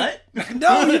 well, what?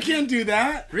 No, you can't do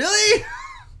that. Really?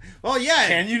 Well, yeah.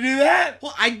 Can you do that?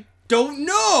 Well, I don't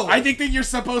know. I think that you're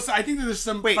supposed to. I think that there's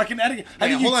some fucking etiquette.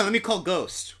 Hold on, let me call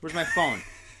Ghost. Where's my phone?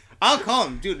 I'll call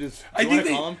him, dude. I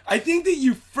think that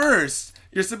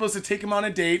you're supposed to take him on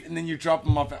a date and then you drop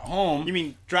him off at home. You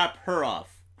mean drop her off?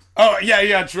 Oh,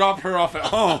 yeah, drop her off at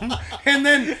home. And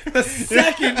then the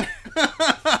second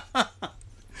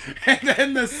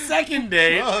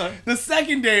date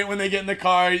when they get in the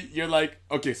car, you're like,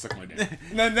 "Okay, suck my dick."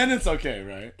 Then it's okay,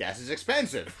 right? Gas is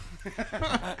expensive.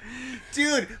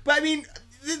 Dude, but I mean,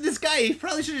 this guy, he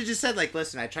probably should have just said, like,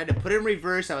 "Listen, I tried to put it in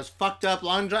reverse. I was fucked up.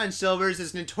 Long John Silver's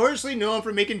is notoriously known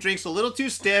for making drinks a little too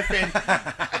stiff, and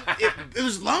it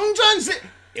was Long John's.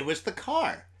 It was the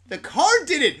car. The car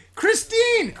did it.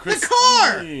 Christine. The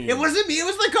car. It wasn't me. It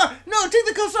was the car. No, take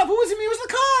the cuffs off. It wasn't me. It was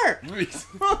the car.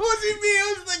 It wasn't me.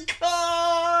 It was the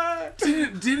car.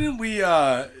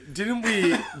 Didn't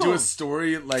we do a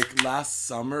story like last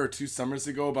summer or 2 summers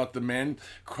ago about the man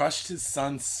crushed his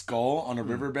son's skull on a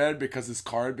riverbed because his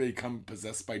car had become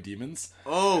possessed by demons?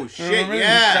 Oh shit! Remember?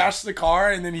 Yeah. He crashed the car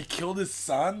and then he killed his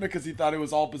son because he thought it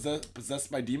was all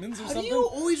possessed by demons or something. How do you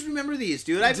always remember these,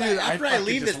 dude? After I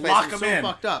leave this place, I'm so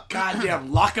fucked up.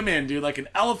 Goddamn, lock him in, dude, like an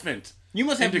elephant. You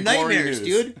must have nightmares,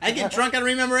 dude. I get drunk, I don't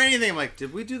remember anything. I'm like,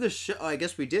 did we do the show? Oh, I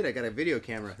guess we did. I got a video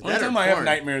camera. The only time I have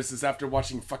nightmares is after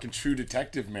watching fucking True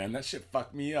Detective, man. That shit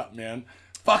fucked me up, man.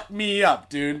 fucked me up,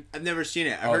 dude. I've never seen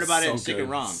it. I heard about it and sick and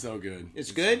wrong. So good.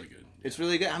 It's good? Really good. It's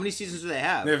really good. How many seasons do they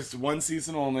have? There's one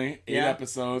season only, 8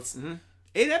 episodes.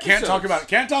 8 episodes. Can't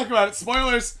talk about it.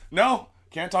 Spoilers. No,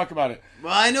 can't talk about it.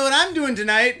 Well, I know what I'm doing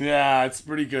tonight. Yeah, it's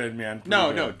pretty good, man.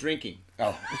 No, drinking.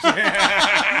 Oh.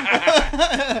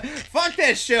 Fuck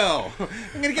that show.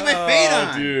 I'm gonna get my fade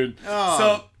on. Dude.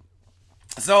 Oh.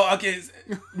 So okay,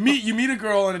 you meet a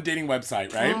girl on a dating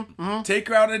website, right? Mm-hmm. Take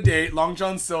her out on a date, Long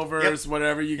John Silver's,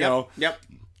 whatever you go. Yep.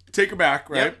 Take her back,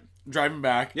 right? Yep. Driving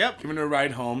back. Yep. Giving her a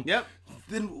ride home. Yep.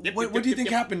 Then what do you think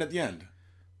happened at the end?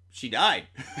 She died.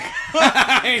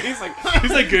 he's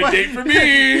like, good date for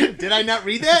me. Did I not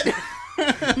read that?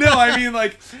 No, I mean,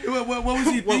 like, what was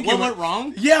he thinking? What went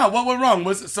wrong? Yeah, what went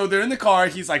wrong? So they're in the car.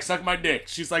 He's like, suck my dick.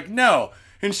 She's like, no.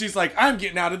 And she's like, I'm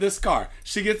getting out of this car.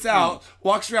 She gets out,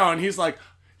 walks around. And he's like,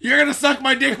 you're going to suck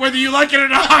my dick whether you like it or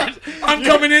not. I'm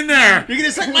coming in there. You're going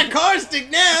to suck my car's dick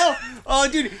now. Oh,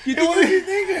 dude. What was he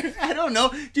thinking? I don't know.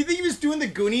 Do you think he was doing the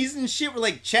Goonies and shit where,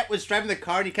 like, Chet was driving the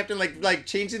car and he kept on, like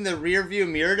changing the rear view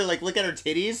mirror to, like, look at her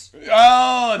titties?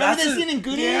 Oh, Remember that scene in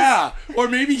Goonies? Yeah. Or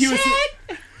maybe he was...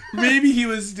 Chet! Maybe he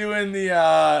was doing the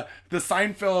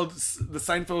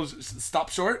Seinfeld stop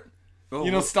short. Oh,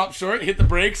 you know, stop short, hit the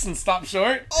brakes and stop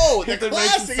short. Oh, hit the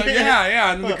classic.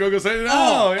 Yeah. And then the girl goes, yeah.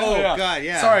 God,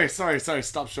 yeah. Sorry,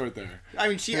 stop short there. I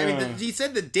mean, he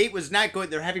said the date was not going.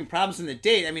 They're having problems in the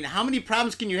date. I mean, how many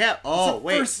problems can you have? Oh,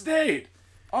 wait. First date,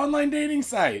 online dating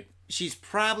site. She's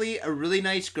probably a really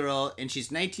nice girl, and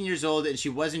she's 19 years old, and she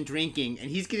wasn't drinking, and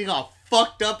he's getting all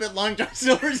fucked up at Long John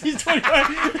Silver's. He's 25.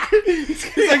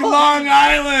 He's like, Long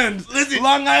Island. Listen,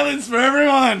 Long Island's for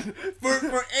everyone.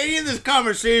 For any of this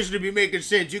conversation to be making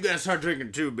sense, you gotta start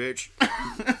drinking too, bitch.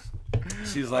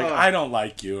 She's like, I don't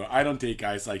like you. I don't date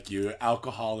guys like you.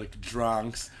 Alcoholic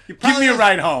drunks. Give me a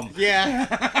ride home.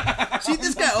 Yeah. See,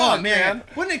 this guy, oh man,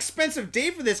 what an expensive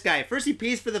day for this guy. First he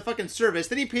pays for the fucking service,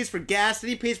 then he pays for gas, then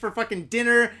he pays for fucking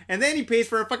dinner, and then he pays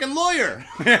for a fucking lawyer.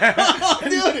 Oh,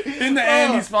 dude. In the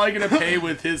end, he's probably going to pay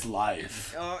with his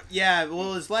life. Yeah,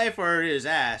 well, his life or his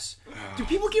ass. Do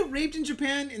people get raped in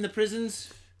Japan in the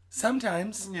prisons?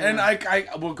 Sometimes. Yeah. And I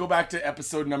will go back to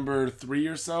episode number 3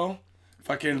 or so.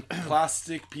 Fucking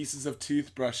plastic pieces of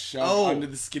toothbrush shoved under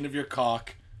the skin of your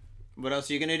cock. What else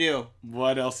are you gonna do?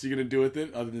 What else are you gonna do with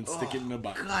it other than stick it in a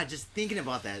bucket? God, just thinking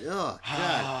about that. Oh,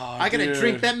 God. I gotta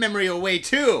drink that memory away,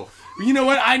 too. You know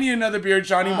what? I need another beer,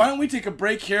 Johnny. Why don't we take a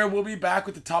break here? We'll be back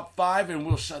with the top 5 and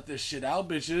we'll shut this shit out,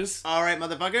 bitches. All right,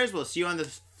 motherfuckers. We'll see you on the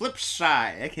flip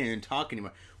side. I can't even talk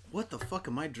anymore. What the fuck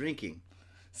am I drinking?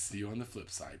 See you on the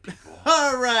flip side, people.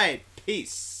 All right.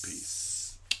 Peace. Peace.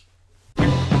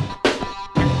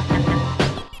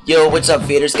 Yo, what's up,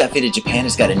 Faders? Got Faded Japan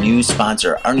has got a new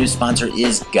sponsor. Our new sponsor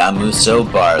is Gamuso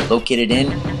Bar, located in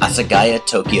Asagaya,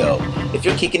 Tokyo. If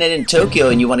you're kicking it in Tokyo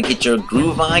and you want to get your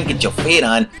groove on, get your fade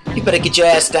on, you better get your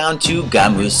ass down to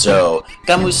Gamuso.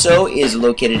 Gamuso is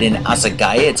located in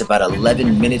Asagaya. It's about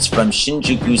 11 minutes from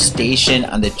Shinjuku Station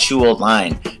on the Chuo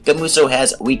line. Gamuso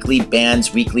has weekly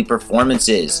bands, weekly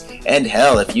performances. And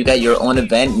hell, if you got your own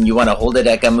event and you want to hold it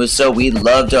at Gamuso, we'd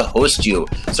love to host you.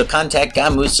 So contact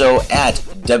Gamuso at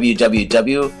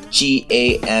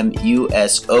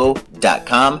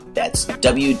www.gamuso.com. That's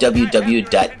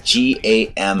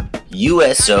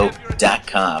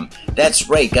www.gamuso.com. That's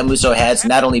right, Gamuso has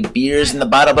not only beers in the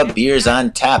bottle, but beers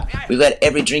on tap. We've got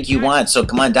every drink you want, so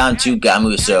come on down to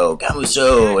Gamuso.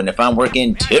 Gamuso, and if I'm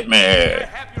working, tip me.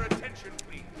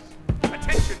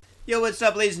 Yo, what's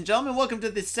up, ladies and gentlemen? Welcome to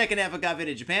the second half of Got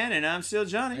Faded Japan, and I'm still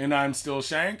Johnny. And I'm still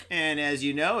Shank. And as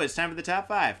you know, it's time for the top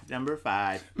 5. Number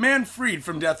 5. Man freed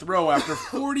from death row after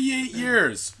 48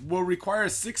 years will require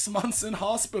 6 months in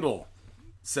hospital,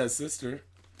 says sister.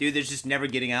 Dude, there's just never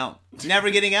getting out. Never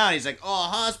getting out. He's like, oh,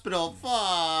 hospital,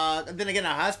 fuck. And then again,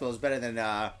 a hospital is better than,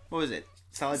 what was it?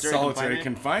 Solitary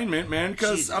confinement, man.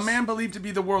 Because a man believed to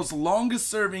be the world's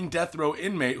longest-serving death row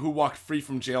inmate who walked free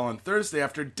from jail on Thursday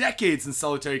after decades in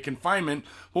solitary confinement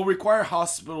will require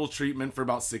hospital treatment for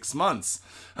about 6 months.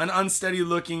 An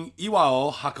unsteady-looking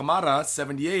Iwao Hakamara,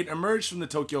 78, emerged from the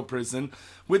Tokyo prison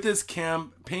with his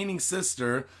campaigning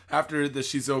sister after the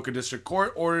Shizuoka District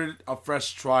Court ordered a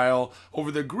fresh trial over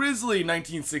the grisly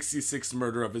 1966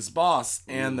 murder of his boss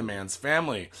and the man's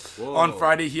family. Whoa. On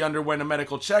Friday, he underwent a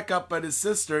medical checkup, but his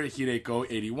sister, Hideko,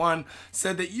 81,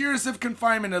 said that years of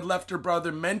confinement had left her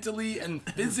brother mentally and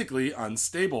physically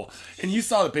unstable. And you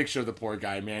saw the picture of the poor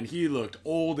guy, man. He looked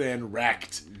old and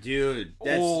wrecked. Dude.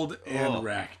 Old and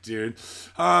wrecked, dude.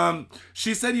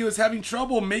 She said he was having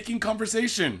trouble making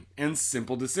conversation and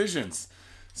simple decisions.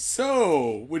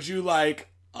 So, would you like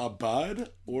a Bud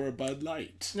or a Bud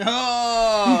Light?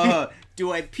 Oh,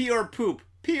 do I pee or poop?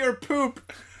 Pee or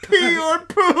poop. Pee or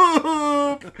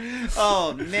poop.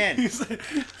 Oh, man. So,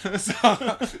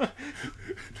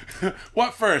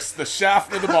 what first? The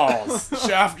shaft or the balls?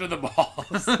 Shaft or the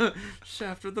balls?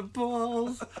 Shaft or the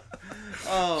balls.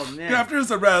 Oh, man. After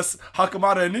his arrest,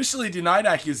 Hakamada initially denied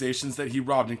accusations that he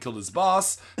robbed and killed his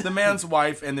boss, the man's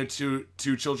wife, and their two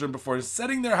children before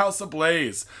setting their house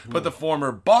ablaze. But the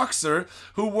former boxer,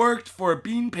 who worked for a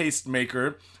bean paste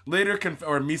maker, later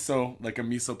miso, like a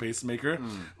miso paste maker,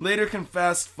 later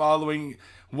confessed following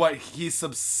what he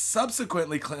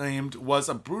subsequently claimed was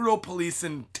a brutal police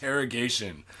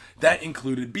interrogation that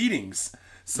included beatings.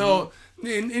 So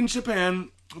in Japanese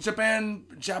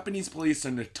police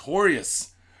are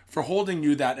notorious for holding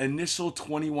you that initial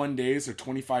 21 days or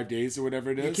 25 days or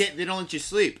whatever it is. They don't let you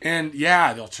sleep. And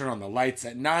yeah, they'll turn on the lights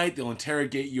at night. They'll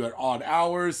interrogate you at odd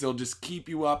hours. They'll just keep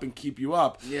you up and keep you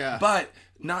up. Yeah. But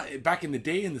not back in the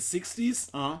day in the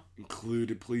 60s,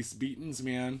 included police beatings,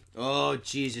 man. Oh,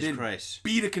 Jesus They'd Christ.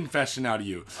 beat a confession out of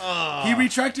you. He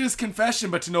retracted his confession,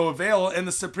 but to no avail, and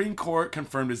the Supreme Court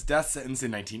confirmed his death sentence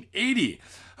in 1980.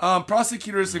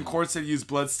 Prosecutors in courts had used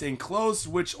blood-stained clothes,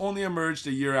 which only emerged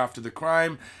a year after the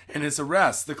crime and his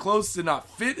arrest. The clothes did not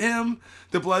fit him.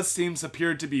 The bloodstains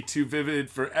appeared to be too vivid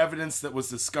for evidence that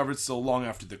was discovered so long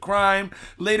after the crime.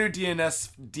 Later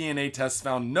DNA tests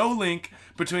found no link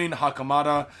between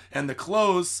Hakamada and the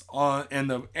clothes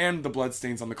and the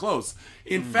bloodstains on the clothes.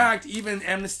 In fact, even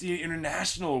Amnesty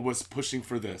International was pushing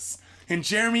for this. And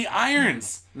Jeremy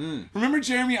Irons. Remember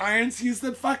Jeremy Irons? He's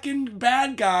the fucking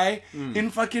bad guy in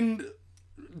fucking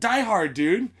Die Hard,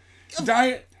 dude.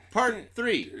 Part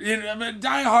 3.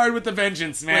 Die Hard with a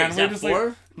Vengeance, man. Wait, is that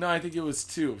 4? No, I think it was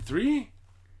 2. 3?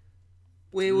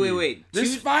 Wait.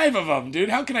 There's 5 of them, dude.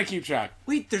 How can I keep track?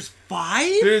 Wait, there's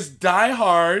 5? There's Die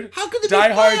Hard. How could there Die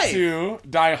be Hard 5? 2,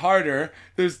 Die Harder.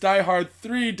 There's Die Hard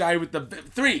 3, Die with the...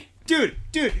 3! Dude,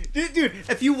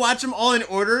 if you watch them all in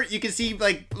order, you can see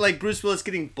like Bruce Willis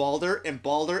getting balder and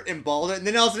balder and balder, and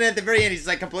then all of a sudden at the very end he's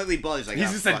like completely bald. He's like, He's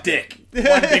oh, just a fuck dick. it.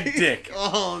 One big dick.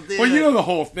 Oh, dude. Well, you know the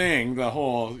whole thing,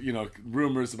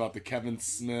 rumors about the Kevin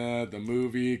Smith, the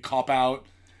movie, Cop Out,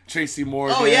 Tracy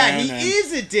Morgan. Oh yeah, he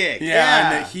is a dick. Yeah,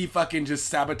 and that he fucking just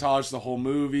sabotaged the whole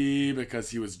movie because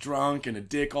he was drunk and a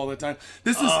dick all the time.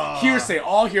 This is hearsay,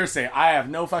 all hearsay. I have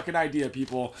no fucking idea,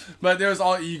 people. But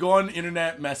you go on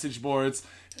internet message boards,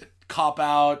 Cop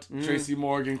Out, Tracy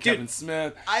Morgan, Kevin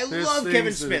Smith. I love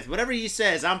Kevin Smith. Whatever he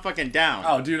says, I'm fucking down.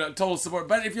 Oh, dude, total support.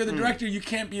 But if you're the director, you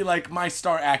can't be like, my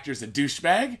star actor's a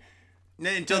douchebag.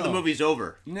 Until the movie's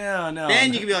over. No.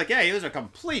 Then you can be like, yeah, he was a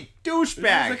complete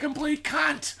douchebag. He was a complete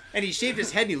cunt. And he shaved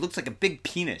his head and he looks like a big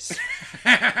penis.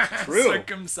 True.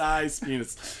 Circumcised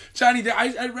penis. Johnny,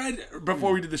 I read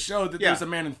before we did the show that there's a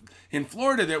man in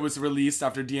Florida that was released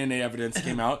after DNA evidence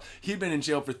came out. He'd been in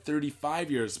jail for 35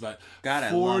 years, but God,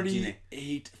 I love DNA.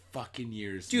 48 fucking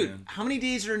years, dude, man. How many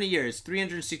days are in a year? It's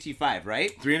 365,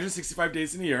 right? 365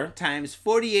 days in a year. Times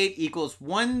 48 equals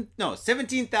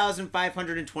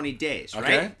 17,520 days,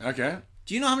 right? Okay.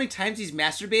 Do you know how many times he's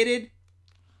masturbated?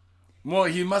 Well,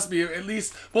 he must be at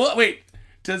least... Well, wait.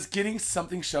 Does getting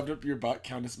something shoved up your butt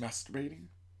count as masturbating?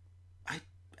 I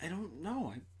don't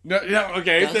know. No,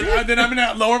 okay. Then I'm going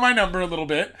to lower my number a little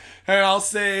bit, and I'll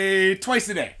say twice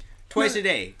a day. Twice a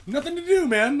day. Nothing to do,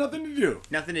 man. Nothing to do.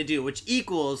 Nothing to do, which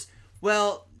equals,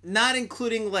 well, not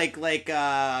including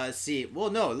let's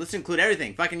include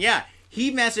everything. Fucking yeah.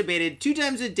 He masturbated 2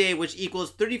 times a day, which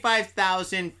equals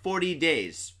 35,040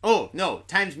 days. Oh, no,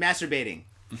 times masturbating.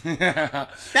 He's got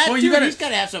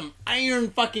to have some iron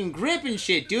fucking grip and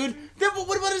shit, dude. Then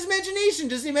what about his imagination?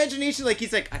 Does the imagination,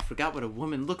 he's like, I forgot what a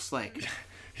woman looks like.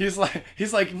 He's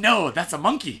like, no, that's a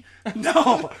monkey.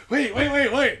 No, wait.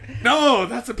 No,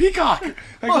 that's a peacock.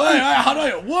 How do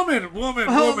I, woman.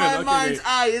 My mind's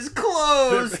eye is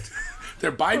closed.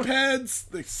 They're bipeds.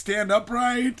 They stand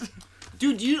upright.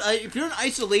 Dude, if you're in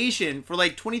isolation for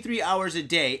 23 hours a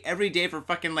day, every day for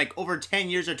fucking over 10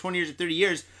 years or 20 years or 30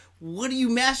 years, what do you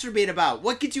masturbate about?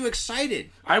 What gets you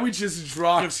excited? I would just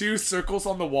draw 2 circles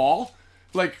on the wall.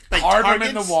 Carve them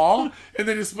in the wall, and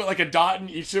then just put a dot in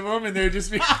each of them, and they'd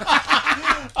just be...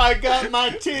 I got my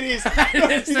titties.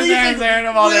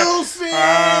 Wilson!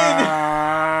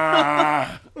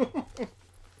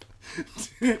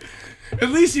 At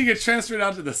least you get transferred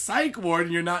out to the psych ward,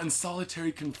 and you're not in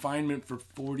solitary confinement for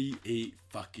 48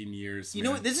 fucking years. You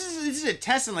know what? This is a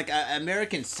test on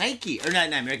American psyche, or not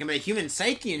American, but human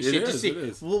psyche and shit. It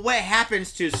is. Well, what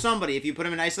happens to somebody if you put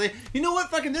them in isolation? You know what?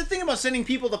 Fucking, they're thinking about sending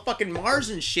people to fucking Mars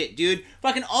and shit, dude.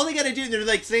 Fucking, all they gotta do,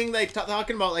 they're saying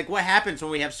talking about what happens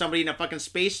when we have somebody in a fucking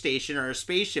space station or a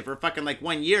spaceship for fucking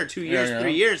 1 year, 2 years,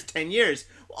 3 years, 10 years.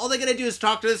 All they gotta do is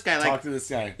talk to this guy. Talk to this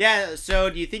guy. Yeah, so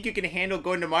do you think you can handle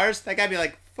going to Mars? That guy'd be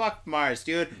like, fuck Mars,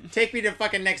 dude. Take me to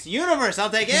fucking next universe. I'll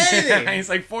take anything. He's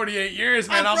like 48 years,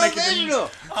 man. I'll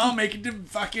make it to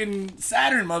fucking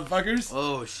Saturn, motherfuckers.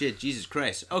 Oh, shit. Jesus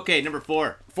Christ. Okay, number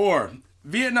 4. 4.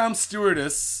 Vietnam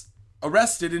stewardess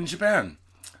arrested in Japan.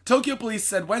 Tokyo police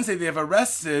said Wednesday they have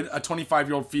arrested a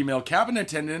 25-year-old female cabin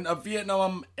attendant of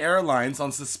Vietnam Airlines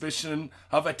on suspicion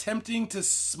of attempting to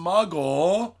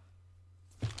smuggle...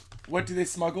 What do they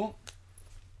smuggle?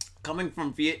 Coming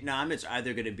from Vietnam, it's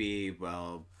either going to be,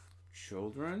 well,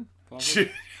 children?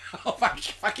 Oh my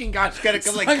fucking god! She's got a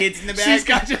couple like kids in the bag. She's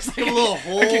got just like a little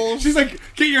holes. Okay, she's like,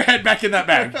 get your head back in that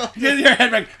bag. Get your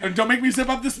head back. Don't make me zip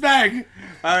up this bag.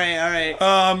 All right.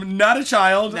 Not a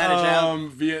child. Not a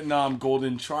child. Vietnam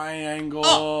Golden Triangle.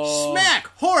 Oh, smack!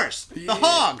 Horse! The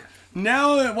hog!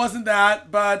 No, it wasn't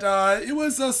that, but it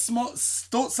was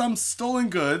some stolen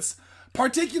goods.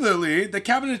 Particularly, the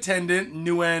cabin attendant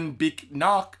Nguyen Bik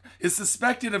Nok is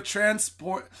suspected of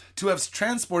have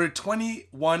transported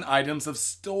 21 items of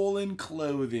stolen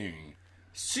clothing.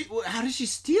 How did she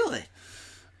steal it?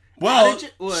 Well,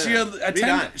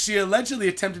 she allegedly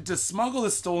attempted to smuggle the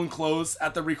stolen clothes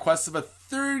at the request of a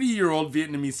 30-year-old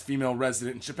Vietnamese female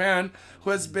resident in Japan who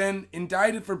has been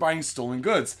indicted for buying stolen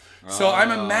goods. So I'm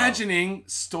imagining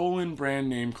stolen brand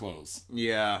name clothes.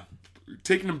 Yeah.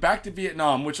 Taking them back to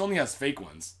Vietnam, which only has fake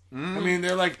ones. I mean,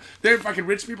 they're fucking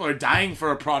rich people are dying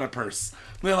for a Prada purse.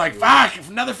 They're like, fuck,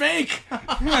 another fake.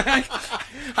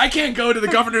 I can't go to the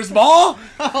governor's ball.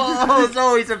 Oh, it's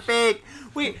always a fake.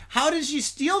 Wait, how did she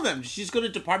steal them? Did she just go to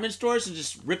department stores and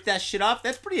just rip that shit off?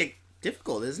 That's pretty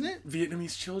difficult, isn't it?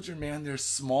 Vietnamese children, man, they're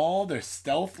small, they're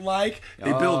stealth-like,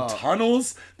 they build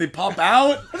tunnels, they pop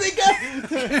out. They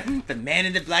got the man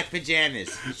in the black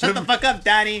pajamas. Shut the fuck up,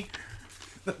 Donnie.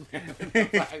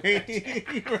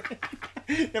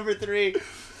 Number 3.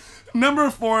 Number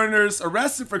of foreigners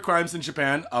arrested for crimes in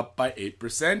Japan up by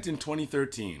 8% in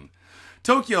 2013.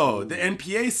 Tokyo, the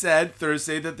NPA said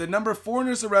Thursday that the number of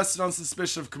foreigners arrested on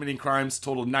suspicion of committing crimes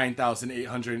totaled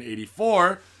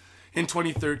 9,884 in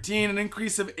 2013, an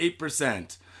increase of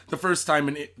 8%. The first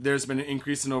time there's been an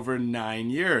increase in over 9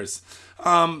 years.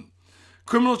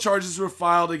 Criminal charges were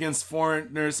filed against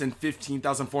foreigners in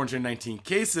 15,419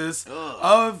 cases.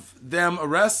 Of them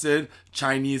arrested,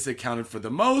 Chinese accounted for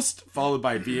the most, followed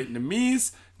by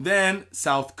Vietnamese, then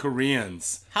South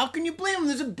Koreans. How can you blame them?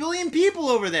 There's 1 billion people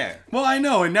over there. Well, I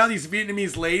know, and now these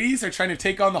Vietnamese ladies are trying to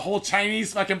take on the whole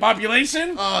Chinese fucking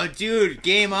population. Oh, dude,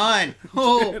 game on.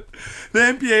 Oh. The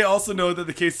NPA also noted that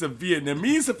the case of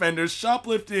Vietnamese offenders,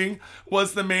 shoplifting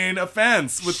was the main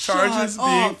offense, with charges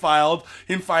being filed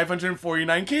in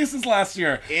 549 cases last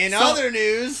year. In other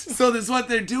news. So this what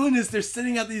they're doing is they're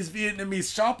sending out these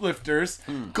Vietnamese shoplifters,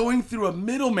 going through a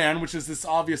middleman, which is this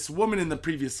obvious woman in the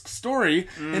previous story,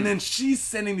 and then she's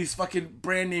sending these fucking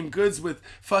brand name goods with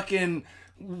fucking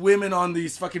women on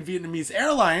these fucking Vietnamese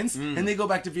airlines, and they go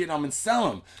back to Vietnam and sell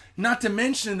them. Not to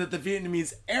mention that the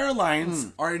Vietnamese airlines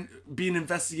are being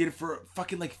investigated for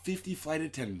fucking like 50 flight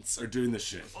attendants are doing this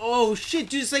shit. Oh shit,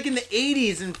 dude, it's like in the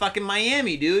 80s in fucking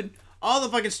Miami, dude. All the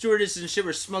fucking stewardesses and shit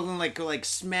were smuggling like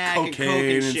smack and coke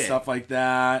and shit. Stuff like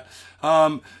that.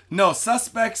 No,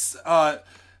 suspects,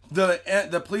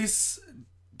 the police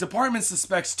department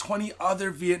suspects 20 other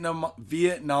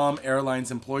Vietnam Airlines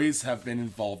employees have been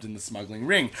involved in the smuggling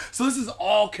ring. So this is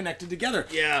all connected together.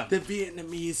 Yeah. The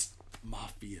Vietnamese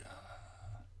mafia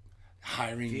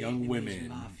hiring young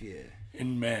women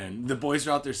and men. The boys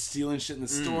are out there stealing shit in the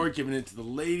store, giving it to the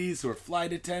ladies who are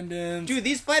flight attendants. Dude,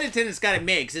 these flight attendants got it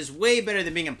made, 'cause it's way better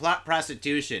than being in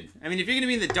prostitution. I mean, if you're going to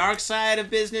be in the dark side of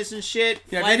business and shit,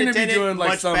 flight attendant, be doing like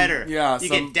much better. Yeah, you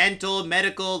get dental,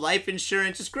 medical, life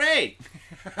insurance. It's great.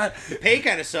 The pay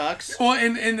kind of sucks. Well,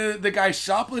 and the guy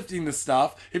shoplifting the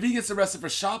stuff, if he gets arrested for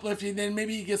shoplifting, then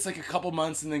maybe he gets like a couple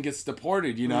months and then gets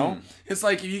deported, you know? It's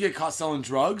like if you get caught selling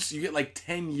drugs, you get like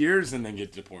 10 years and then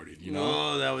get deported, you know?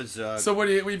 Oh, that was... So what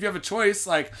if you have a choice,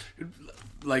 like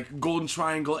Golden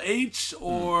Triangle H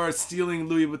or stealing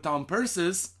Louis Vuitton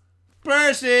purses...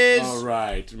 Purses! All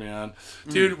right, man.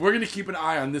 Dude, we're going to keep an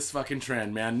eye on this fucking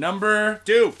trend, man. Number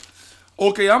 2.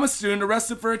 Okayama student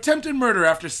arrested for attempted murder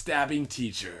after stabbing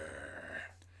teacher.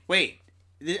 Wait,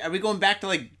 are we going back to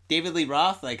like David Lee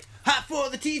Roth? Like, hot for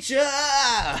the teacher!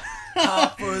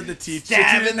 Hot for the teacher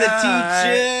Stabbing tonight. the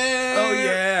teacher! Oh,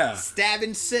 yeah.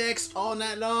 Stabbing sex all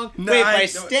night long? No, Wait, by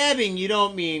stabbing, you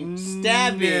don't mean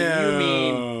stabbing. No. You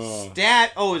mean stab...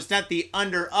 Oh, it's not the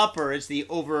under-upper, it's the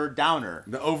over-downer.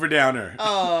 The over-downer.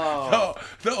 Oh.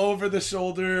 The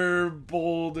over-the-shoulder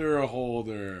boulder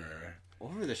holder.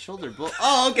 Over the shoulder bull.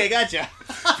 Oh, okay, gotcha.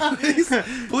 Police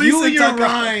You in and your Taka-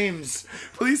 rhymes.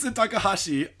 Police in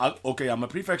Takahashi, Okayama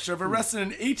Prefecture, have arrested an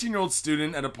 18-year-old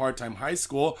student at a part-time high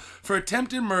school for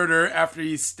attempted murder after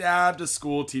he stabbed a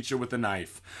school teacher with a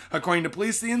knife. According to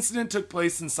police, the incident took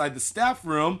place inside the staff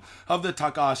room of the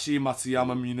Takahashi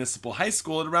Matsuyama Municipal High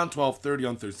School at around 12:30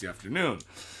 on Thursday afternoon.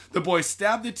 The boy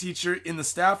stabbed the teacher in the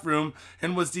staff room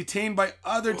and was detained by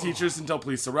other teachers until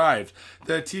police arrived.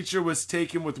 The teacher was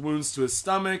taken with wounds to his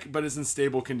stomach, but is in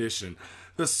stable condition.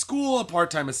 The school, a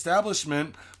part-time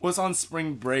establishment, was on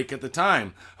spring break at the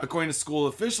time. According to school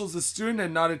officials, the student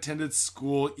had not attended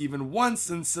school even once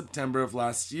since September of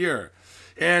last year.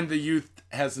 And the youth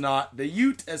has not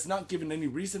given any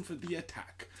reason for the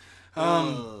attack.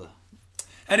 At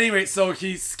any rate, so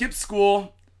he skipped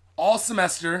school all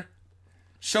semester,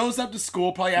 shows up to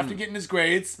school probably after getting his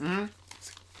grades.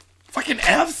 Fucking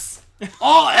F's?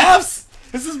 All F's?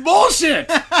 This is bullshit!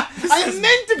 I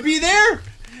meant to be there!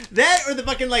 That or the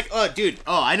fucking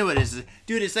I know what it is.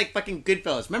 Dude, it's like fucking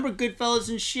Goodfellas. Remember Goodfellas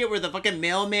and shit where the fucking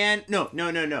mailman... No.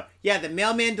 Yeah, the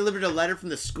mailman delivered a letter from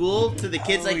the school to the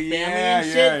kid's family and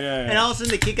shit. Yeah. And all of a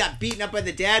sudden the kid got beaten up by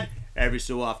the dad. Every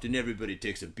so often, everybody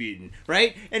takes a beating,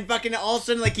 right? And fucking all of a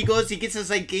sudden, he gets his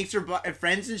gangster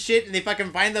friends and shit, and they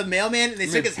fucking find the mailman, and they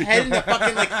stick his head in the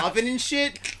fucking oven and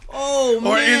shit. Oh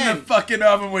man! Or in the fucking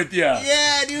oven with you.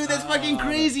 Yeah, dude, that's fucking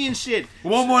crazy and shit.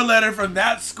 One more letter from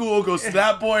that school goes to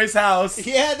that boy's house.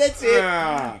 Yeah, that's it.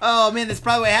 Oh man, that's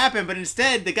probably what happened. But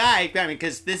instead, the guy,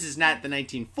 because this is not the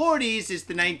 1940s, it's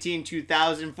the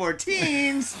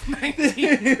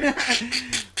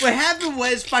 2014s. What happened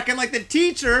was the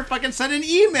teacher sent an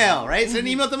email, right? Sent an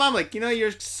email to mom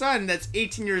your son that's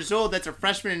 18 years old, that's a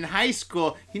freshman in high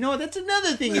school. That's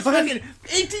another thing. He's fucking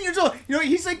 18 years old.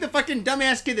 He's like the fucking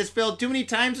dumbass kid that's failed too many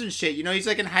times and shit. He's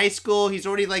in high school. He's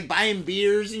already buying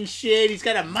beers and shit. He's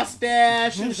got a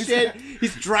mustache and shit.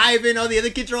 He's driving. All the other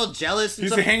kids are all jealous. And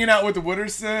He's hanging out with the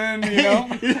Wooderson,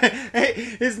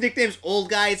 His nickname's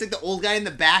Old Guy. It's the old guy in the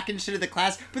back and shit of the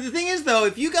class. But the thing is, though,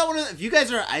 if you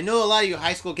guys are, I know a lot of you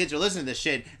high school kids are listening to this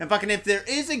shit, and if there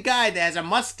is a guy that has a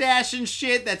mustache and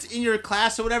shit that's in your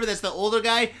class or whatever, that's the older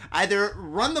guy, either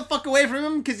run the fuck away from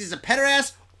him because he's a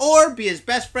pederast, or be his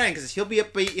best friend because he'll be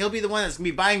the one that's gonna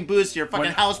be buying booze to your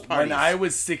fucking house parties. When I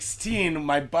was 16,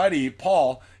 my buddy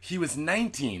Paul, he was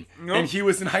 19, and he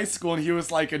was in high school, and he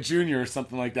was a junior or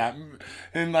something like that,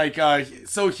 and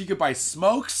so he could buy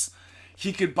smokes.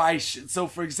 He could buy so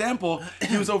for example,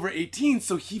 he was over 18,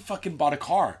 so he fucking bought a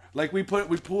car. We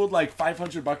pooled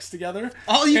 $500 together.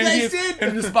 Oh, you guys did?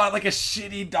 And just bought a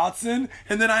shitty Datsun,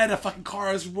 and then I had a fucking car.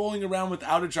 I was rolling around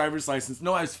without a driver's license.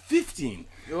 No, I was 15.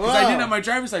 Because I didn't have my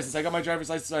driver's license. I got my driver's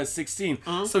license when I was 16.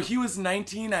 So he was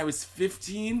 19, I was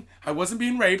 15. I wasn't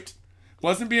being raped.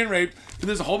 But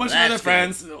there's a whole bunch of other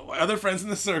friends in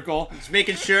the circle. Just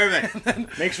making sure of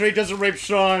it. Make sure he doesn't rape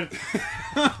Sean.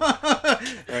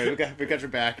 Alright, we got your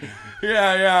back.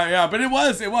 Yeah. But it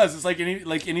was.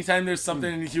 It's anytime there's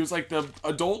something, he was the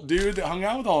adult dude that hung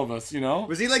out with all of us,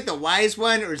 Was he the wise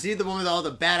one, or is he the one with all the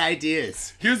bad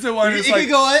ideas? He was the one who's It could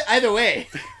go either way.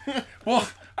 Well,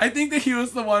 I think that he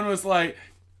was the one who's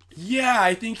yeah,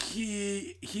 I think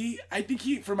he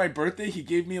for my birthday, he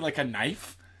gave me a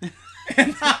knife.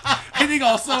 And I think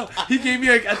also he gave me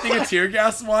a thing of tear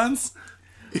gas once.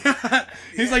 Yeah.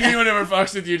 He's anyone ever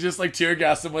fucks with you, just tear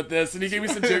gas him with this, and he gave me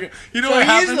some tear gas. You know what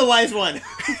happened? He's the wise one.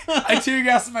 I tear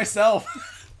gassed myself.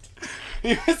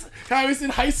 I was in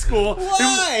high school.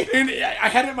 Why? And I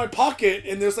had it in my pocket,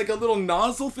 and there's a little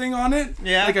nozzle thing on it.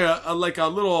 Yeah. Like a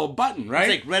little button, right?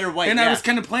 It's red or white. And I was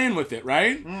kind of playing with it,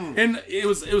 right? And it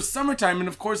was summertime, and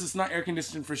of course it's not air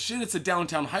conditioned for shit. It's a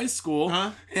downtown high school,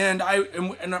 and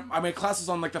my class was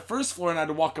on the first floor, and I had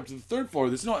to walk up to the third floor.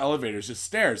 There's no elevators, just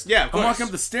stairs. Yeah, of course. I'm walking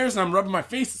up the stairs, and I'm rubbing my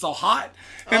face. It's all hot,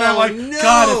 and Oh, I'm no.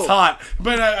 God, it's hot.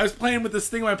 But I was playing with this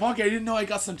thing in my pocket. I didn't know I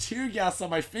got some tear gas on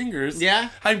my fingers. Yeah.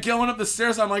 I'm going up the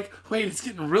stairs. I'm wait, it's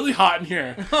getting really hot in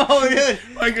here. Oh, dude.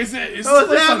 I said, is this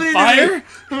place on fire?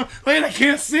 Wait, I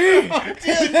can't see.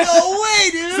 Dude, no way,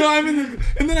 dude. So I'm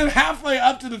and then I'm halfway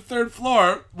up to the third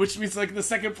floor, which means the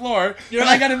second floor. You're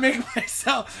I gotta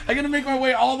make my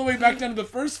way all the way back down to the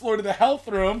first floor to the health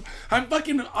room. I'm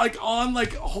fucking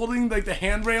holding the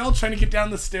handrail, trying to get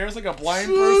down the stairs like a blind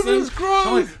person. Christ.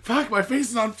 I'm fuck, my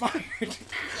face is on fire.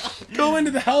 Go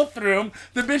into the health room.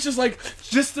 The bitch is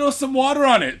just throw some water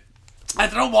on it. I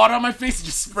throw water on my face, it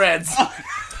just spreads. I'm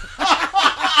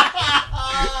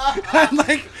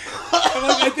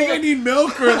I think I need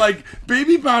milk or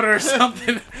baby powder or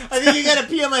something. I think you gotta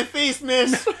pee on my face,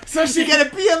 miss. So You gotta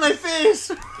pee on my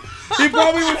face. It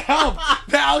probably would help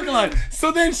the alkaline.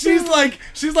 So then she's like,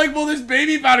 well, there's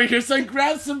baby powder here. So I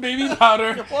grabbed some baby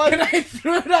powder and I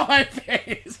threw it on my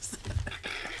face.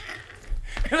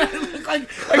 And I look like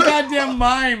a goddamn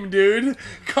mime, dude.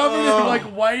 Covered in like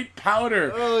white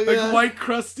powder. Like white,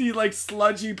 crusty, like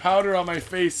sludgy powder on my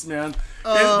face, man.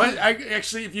 But I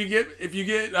actually, if you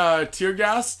get tear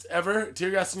gassed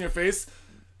in your face,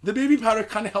 the baby powder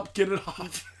kind of helped get it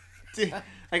off.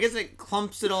 I guess it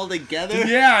clumps it all together.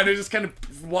 Yeah, and it just kind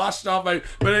of washed off my.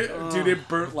 Dude, it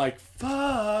burnt like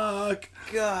fuck.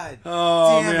 God.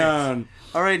 Oh damn man. It.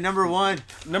 All right, number one.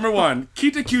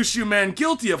 Kitakyushu man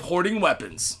guilty of hoarding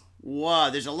weapons. Wow,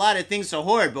 there's a lot of things to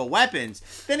hoard, but weapons.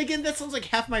 Then again, that sounds like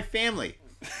half my family.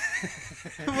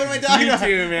 What am I talking about?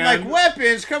 Too, man. Like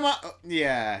weapons, come on.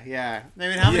 Yeah. I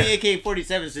mean, how many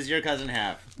AK-47s does your cousin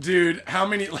have? Dude, how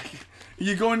many, like,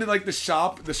 you go into, like, the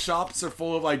shops are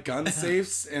full of, like, gun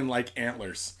safes and, like,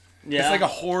 antlers. Yeah. It's like a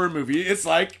horror movie. It's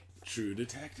like True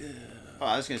Detective. Oh,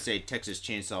 I was going to say Texas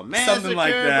Chainsaw Massacre. Something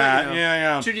like that. But,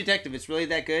 yeah. True Detective, it's really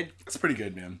that good? It's pretty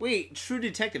good, man. Wait, True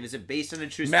Detective, is it based on a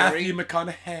true story? Matthew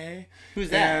McConaughey.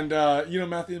 Who's that? And, you know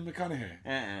Matthew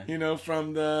McConaughey? You know,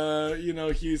 from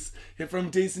he's from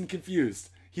Dazed and Confused.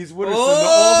 He's Wooderson, the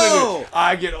older dude.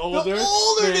 I get older. The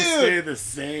older they dude. Stay the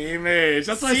same age.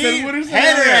 That's why I said Wooderson.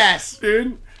 Header ass.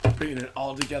 Dude, bringing it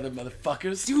all together,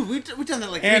 motherfuckers. Dude, we've done that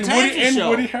like 3 times in the show.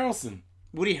 Woody Harrelson.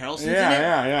 Woody Harrelson's in it?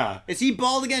 Yeah. Is he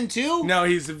bald again too? No,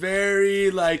 he's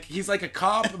very he's like a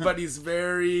cop, but he's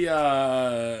very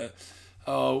what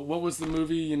was the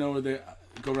movie, you know, where they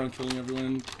go around killing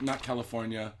everyone? Not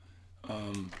California.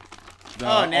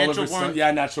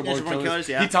 Natural Born Killers.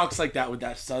 Yeah. He talks like that with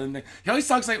that southern thing. He always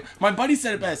talks like, my buddy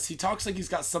said it best. He talks like he's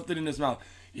got something in his mouth.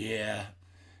 Yeah,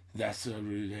 that's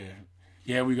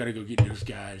yeah, we gotta go get those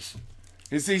guys.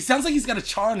 He sounds like he's got a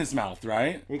chaw in his mouth,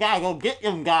 right? We gotta go get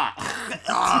them guys.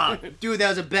 Dude, that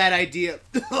was a bad idea.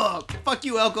 Fuck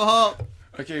you, alcohol.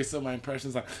 Okay, so my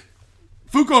impressions are...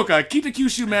 Fukuoka,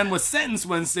 Kitakyushu man was sentenced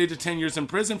Wednesday to 10 years in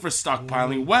prison for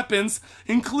stockpiling weapons,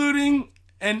 including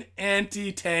an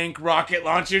anti-tank rocket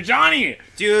launcher, Johnny.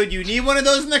 Dude, you need one of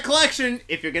those in the collection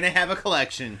if you're gonna have a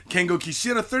collection. Kengo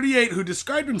Kishida, 38, who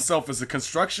described himself as a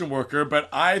construction worker, but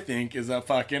I think is a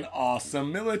fucking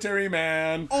awesome military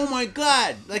man. Oh my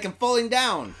god, like I'm falling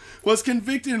down. Was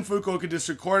convicted in Fukuoka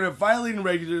District Court of violating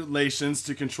regulations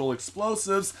to control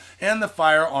explosives and the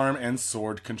firearm and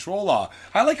sword control law.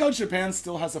 I like how Japan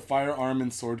still has a firearm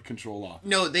and sword control law.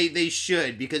 No, they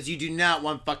should, because you do not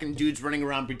want fucking dudes running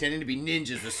around pretending to be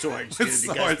ninjas with swords, dude,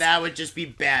 because that would just be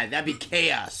bad. That'd be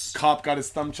chaos. Cop got his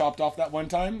thumb chopped off that one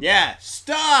time? Yeah,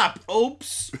 stop!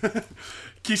 Oops!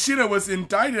 Kishida was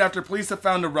indicted after police have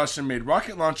found a Russian-made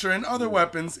rocket launcher and other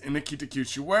weapons in a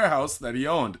Kitakyushu warehouse that he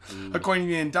owned. According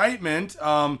to the indictment,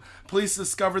 police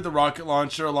discovered the rocket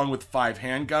launcher along with 5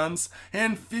 handguns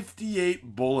and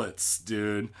 58 bullets,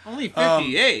 dude. Only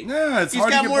 58? Yeah, it's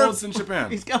hard to get bullets in Japan.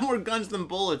 He's got more guns than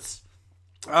bullets.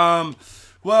 Let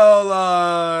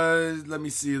me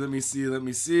see.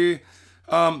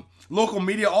 Local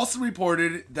media also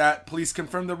reported that police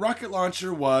confirmed the rocket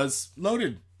launcher was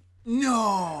loaded.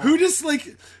 No. Who just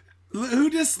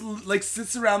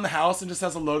sits around the house and just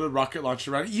has a loaded rocket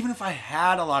launcher around? Even if I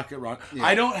had a rocket launcher,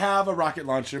 I don't have a rocket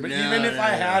launcher, but even if I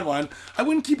had one, I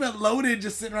wouldn't keep it loaded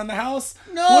just sitting around the house.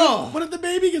 No. What if the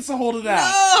baby gets a hold of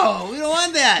that? No, we don't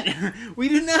want that. We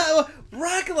do not have a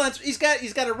rocket launcher. He's got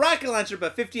a rocket launcher,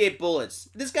 but 58 bullets.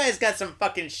 This guy's got some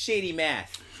fucking shady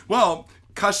math. Well,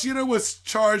 Kashira was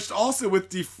charged also with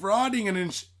defrauding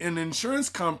an insurance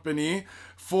company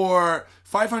for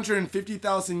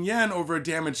 550,000 yen over a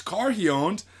damaged car he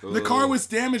owned. Ooh. The car was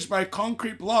damaged by a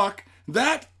concrete block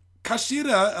that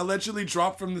Kashira allegedly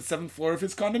dropped from the 7th floor of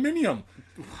his condominium.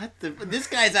 What the? This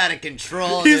guy's out of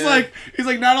control. He's like,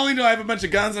 not only do I have a bunch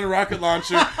of guns and a rocket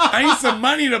launcher, I need some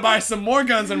money to buy some more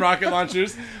guns and rocket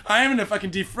launchers. I am gonna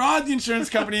fucking defraud the insurance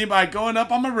company by going up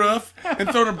on my roof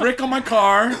and throwing a brick on my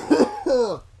car.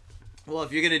 Well,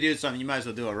 if you're gonna do something, you might as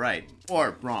well do it right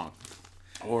or wrong.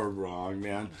 Or wrong,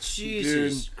 man.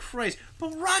 Jesus Christ.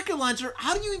 But rocket launcher,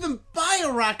 how do you even buy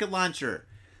a rocket launcher?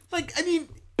 Like, I mean,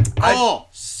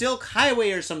 Silk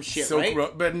Highway or some shit, right?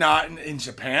 But not in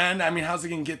Japan. I mean, how's he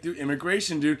going to get through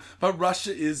immigration, dude? But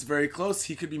Russia is very close.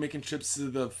 He could be making trips to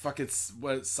the fucking,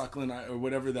 Sakhalin, or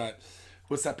whatever that,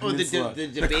 what's that peninsula? The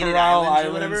Kuril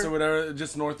Islands or whatever,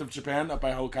 just north of Japan, up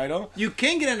by Hokkaido. You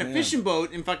can get on a fishing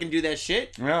boat and fucking do that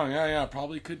shit. Yeah,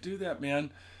 probably could do that,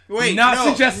 man. Wait, not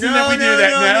no. suggesting No, that we no, do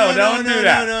that. no, Don't do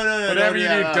that. No, Whatever you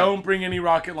do, no. don't bring any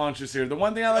rocket launchers here. The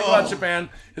one thing I like about Japan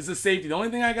is the safety. The only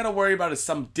thing I gotta worry about is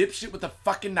some dipshit with a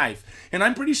fucking knife. And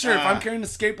I'm pretty sure if I'm carrying a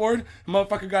skateboard, a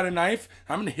motherfucker got a knife,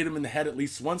 I'm gonna hit him in the head at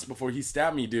least once before he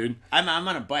stabbed me, dude. I'm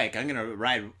on a bike. I'm gonna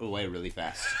ride away really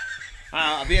fast.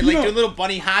 I'll be like doing little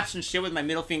bunny hops and shit with my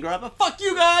middle finger up. But fuck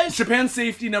you guys. Japan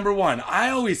safety number one. I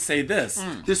always say this.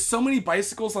 There's so many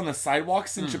bicycles on the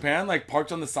sidewalks in Japan, like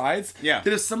parked on the sides. Yeah.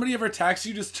 That if somebody ever attacks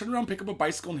you, just turn around, pick up a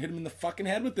bicycle, and hit them in the fucking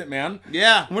head with it, man.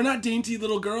 Yeah. We're not dainty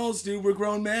little girls, dude. We're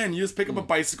grown men. You just pick up a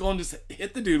bicycle and just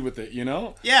hit the dude with it, you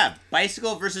know? Yeah.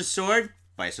 Bicycle versus sword.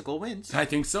 Bicycle wins. I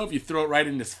think so. If you throw it right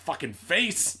in his fucking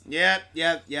face. Yep.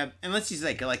 Unless he's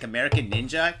like American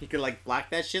Ninja, he could like block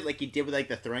that shit like he did with like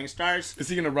the throwing stars. Is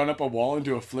he gonna run up a wall and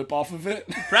do a flip off of it?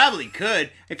 Probably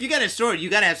could. If you got a sword, you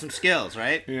gotta have some skills,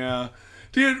 right? Yeah.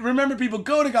 Dude, remember people,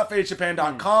 go to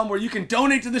gotfadedjapan.com where you can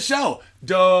donate to the show.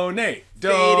 Donate.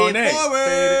 Fade it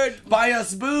forward. Buy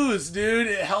us booze, dude.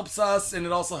 It helps us, and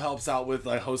it also helps out with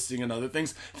like hosting and other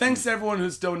things. Thanks to everyone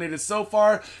who's donated so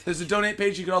far. There's a donate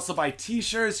page. You can also buy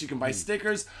t-shirts. You can buy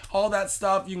stickers. All that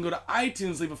stuff. You can go to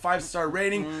iTunes, leave a 5-star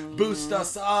rating, boost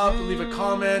us up, leave a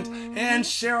comment, and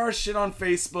share our shit on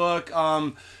Facebook,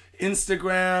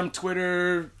 Instagram,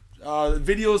 Twitter.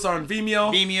 Videos are on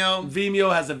Vimeo.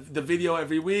 Vimeo has the video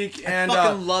every week, and I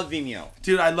fucking love Vimeo.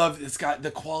 Dude, I love it's got the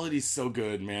quality's so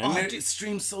good, man. Oh, It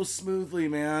streams so smoothly,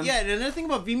 man. Yeah, and another thing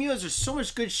about Vimeo is there's so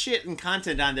much good shit and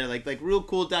content on there, like real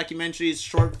cool documentaries,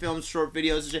 short films, short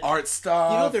videos, and shit. Art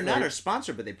stuff. You know, they're not like, our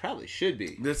sponsor, but they probably should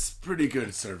be. That's pretty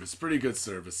good service. Pretty good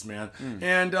service, man.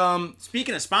 And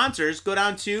Speaking of sponsors, go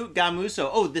down to Gamuso.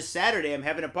 Oh, this Saturday I'm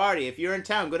having a party. If you're in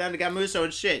town, go down to Gamuso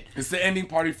and shit. it's the ending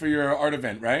party for your art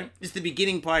event, right? It's the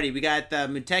beginning party. We got the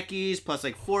Mutekis plus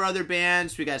like 4 other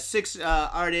bands. We got 6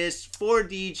 artists, 4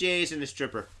 DJs, and a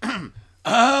stripper.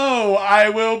 Oh, I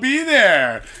will be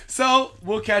there. So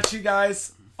we'll catch you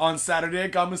guys on Saturday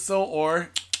at Gamuso or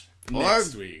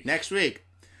next week. Next week.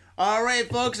 All right,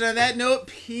 folks. And on that note,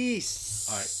 peace.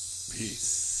 All right,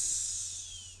 peace.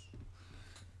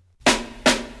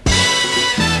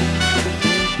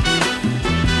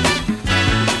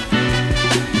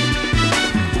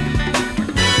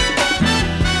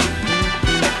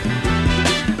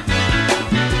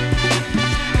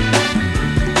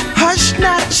 Hush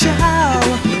not,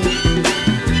 child,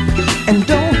 and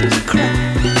don't cry.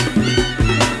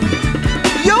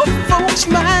 Your folks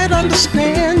might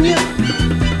understand you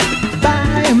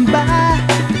by and by.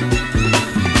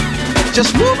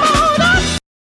 Just move on.